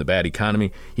loans and the bad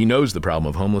economy. He knows the problem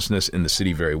of homelessness in the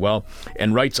city very well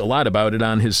and writes a lot about it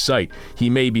on his site. He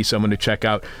may be someone to check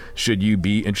out should you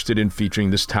be interested in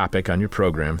featuring this topic on your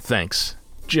program. Thanks,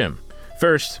 Jim.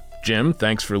 First, Jim,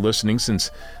 thanks for listening since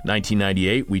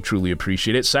 1998. We truly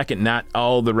appreciate it. Second, not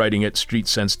all the writing at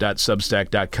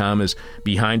streetsense.substack.com is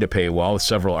behind a paywall, with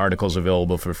several articles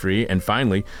available for free. And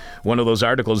finally, one of those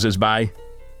articles is by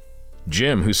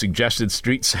Jim, who suggested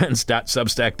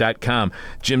streetsense.substack.com.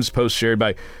 Jim's post, shared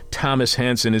by Thomas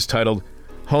Hansen, is titled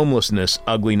 "Homelessness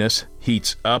Ugliness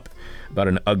Heats Up," about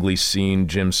an ugly scene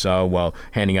Jim saw while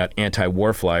handing out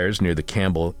anti-war flyers near the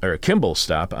Kimball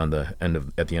stop at the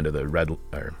end of the red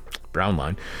or brown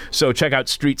line. So check out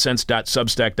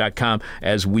streetsense.substack.com,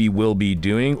 as we will be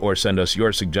doing, or send us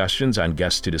your suggestions on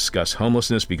guests to discuss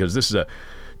homelessness, because this is a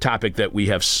topic that we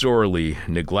have sorely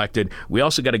neglected. We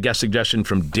also got a guest suggestion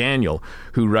from Daniel,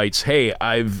 who writes, "Hey,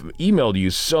 I've emailed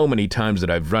you so many times that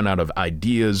I've run out of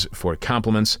ideas for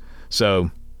compliments,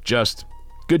 so just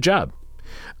good job.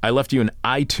 I left you an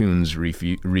iTunes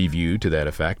review to that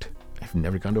effect." I've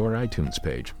never gone to our iTunes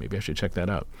page. Maybe I should check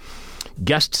that out.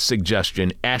 Guest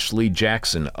suggestion, Ashley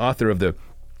Jackson, author of the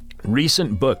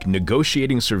recent book,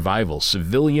 Negotiating Survival,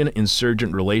 Civilian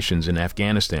Insurgent Relations in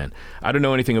Afghanistan. I don't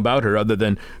know anything about her other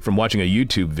than from watching a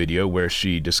YouTube video where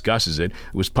she discusses it.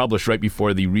 It was published right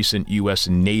before the recent U.S.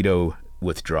 NATO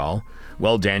withdrawal.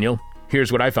 Well, Daniel,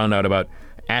 here's what I found out about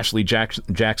Ashley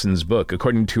Jackson's book.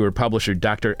 According to her publisher,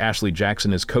 Dr. Ashley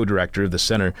Jackson is co-director of the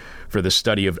Center for the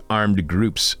Study of Armed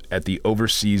Groups at the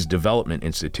Overseas Development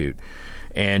Institute.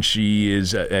 And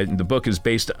the book is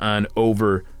based on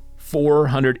over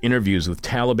 400 interviews with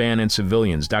Taliban and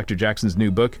civilians. Dr. Jackson's new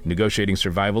book, Negotiating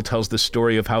Survival, tells the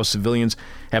story of how civilians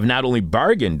have not only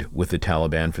bargained with the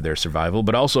Taliban for their survival,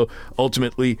 but also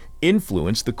ultimately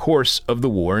influenced the course of the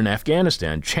war in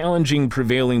Afghanistan. Challenging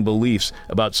prevailing beliefs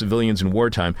about civilians in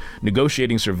wartime,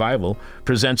 Negotiating Survival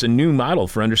presents a new model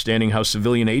for understanding how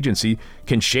civilian agency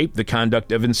can shape the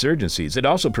conduct of insurgencies. It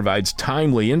also provides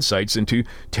timely insights into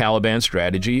Taliban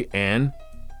strategy and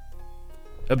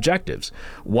objectives.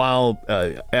 While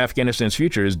Afghanistan's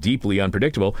future is deeply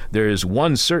unpredictable, there is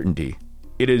one certainty.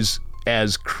 It is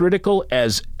as critical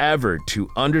as ever to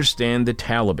understand the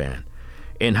Taliban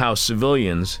and how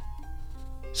civilians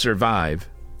survive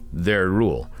their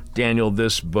rule. Daniel,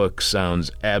 this book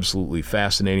sounds absolutely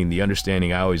fascinating. The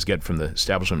understanding I always get from the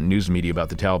establishment news media about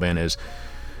the Taliban is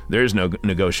there is no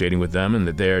negotiating with them, and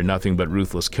that they are nothing but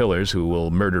ruthless killers who will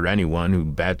murder anyone who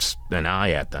bats an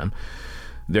eye at them.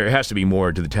 There has to be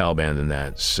more to the Taliban than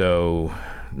that. So,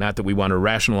 not that we want to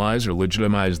rationalize or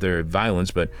legitimize their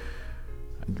violence, but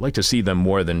I'd like to see them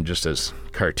more than just as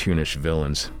cartoonish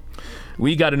villains.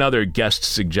 We got another guest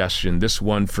suggestion, this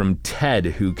one from Ted,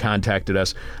 who contacted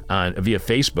us via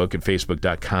Facebook at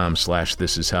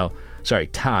facebook.com/thisishell. Sorry,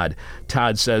 Todd.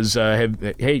 Todd says,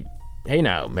 hey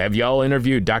now, have y'all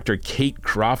interviewed Dr. Kate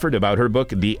Crawford about her book,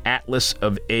 The Atlas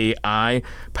of AI,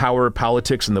 Power,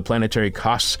 Politics, and the Planetary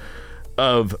Costs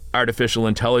of Artificial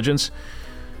Intelligence?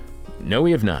 No,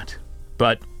 we have not.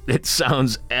 But it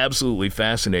sounds absolutely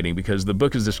fascinating, because the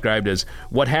book is described as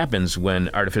what happens when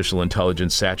artificial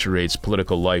intelligence saturates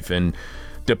political life and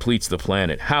depletes the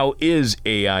planet. How is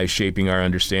AI shaping our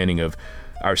understanding of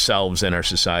ourselves and our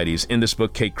societies? In this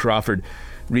book, Kate Crawford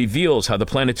reveals how the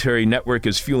planetary network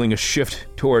is fueling a shift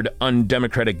toward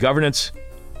undemocratic governance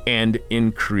and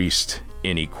increased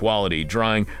inequality.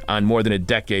 Drawing on more than a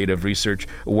decade of research,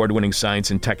 award-winning science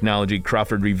and technology,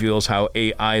 Crawford reveals how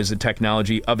AI is a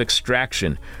technology of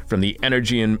extraction, from the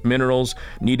energy and minerals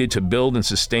needed to build and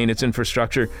sustain its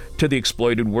infrastructure, to the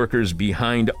exploited workers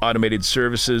behind automated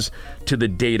services, to the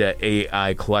data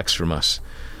AI collects from us.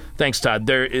 Thanks, Todd.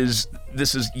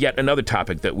 This is yet another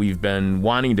topic that we've been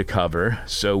wanting to cover,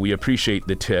 so we appreciate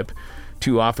the tip.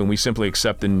 Too often, we simply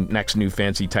accept the next new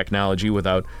fancy technology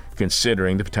without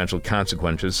considering the potential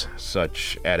consequences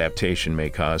such adaptation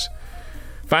may cause.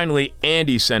 Finally,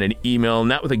 Andy sent an email,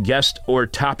 not with a guest or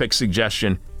topic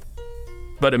suggestion,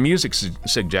 but a music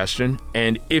suggestion.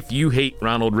 And if you hate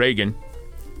Ronald Reagan,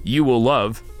 you will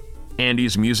love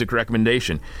Andy's music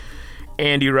recommendation.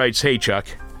 Andy writes, "Hey, Chuck,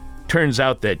 turns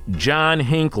out that John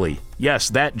Hinckley, yes,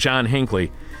 that John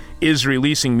Hinckley, is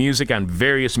releasing music on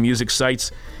various music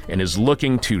sites and is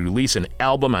looking to release an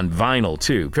album on vinyl,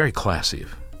 too." Very classy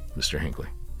of Mr. Hinckley.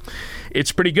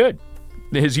 It's pretty good.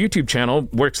 His YouTube channel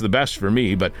works the best for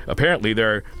me, but apparently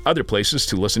there are other places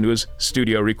to listen to his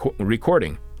studio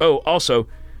recording. Oh, also,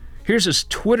 here's his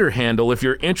Twitter handle if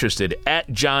you're interested,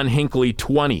 at John Hinckley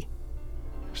 20.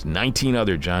 There's 19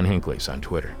 other John Hinckley's on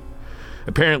Twitter.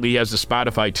 Apparently he has the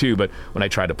Spotify too, but when I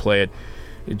try to play it,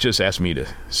 it just asked me to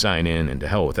sign in, and to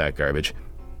hell with that garbage.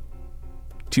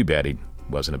 Too bad he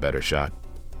wasn't a better shot.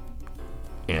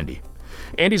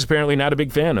 Andy's apparently not a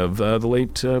big fan of the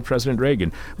late President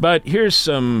Reagan. But here's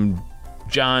some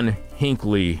John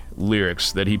Hinckley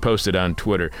lyrics that he posted on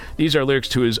Twitter. These are lyrics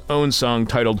to his own song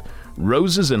titled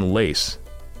Roses and Lace.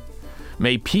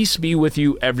 May peace be with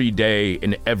you every day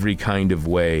in every kind of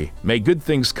way. May good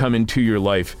things come into your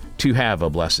life to have a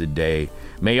blessed day.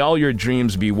 May all your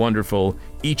dreams be wonderful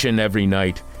each and every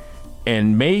night.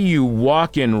 And may you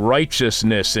walk in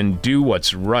righteousness and do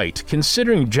what's right.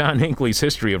 Considering John Hinckley's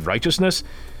history of righteousness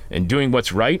and doing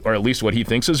what's right, or at least what he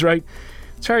thinks is right,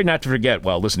 it's hard not to forget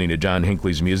while listening to John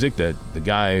Hinckley's music that the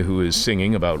guy who is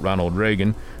singing about Ronald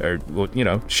Reagan,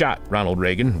 shot Ronald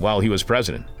Reagan while he was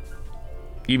president.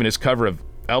 Even his cover of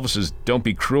Elvis's Don't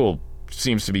Be Cruel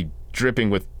seems to be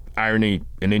dripping with irony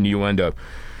and innuendo.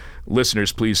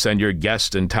 Listeners, please send your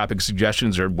guest and topic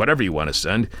suggestions or whatever you want to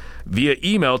send via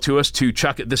email to us to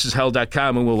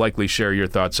chuck@thisishell.com, and we'll likely share your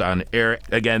thoughts on air.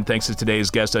 Again, thanks to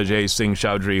today's guest, Ajay Singh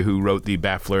Chowdhury, who wrote the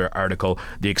Baffler article,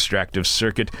 The Extractive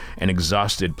Circuit, An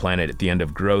Exhausted Planet at the End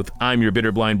of Growth. I'm your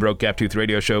bitter, blind, broke, gap-toothed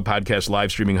radio show, podcast, live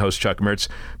streaming host, Chuck Mertz.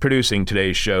 Producing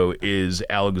today's show is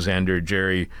Alexander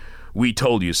Jerry. We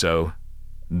told you so.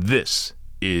 This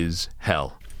is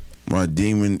hell. My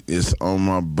demon is on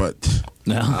my butt.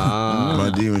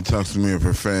 My demon talks to me in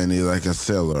profanity like a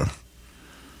sailor.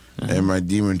 And my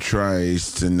demon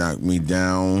tries to knock me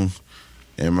down.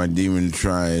 And my demon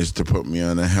tries to put me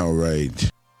on a hell ride.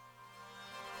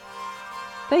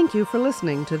 Thank you for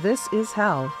listening to This Is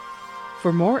Hell.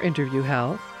 For more Interview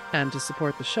Hell and to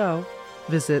support the show,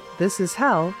 visit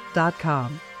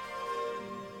thisishell.com.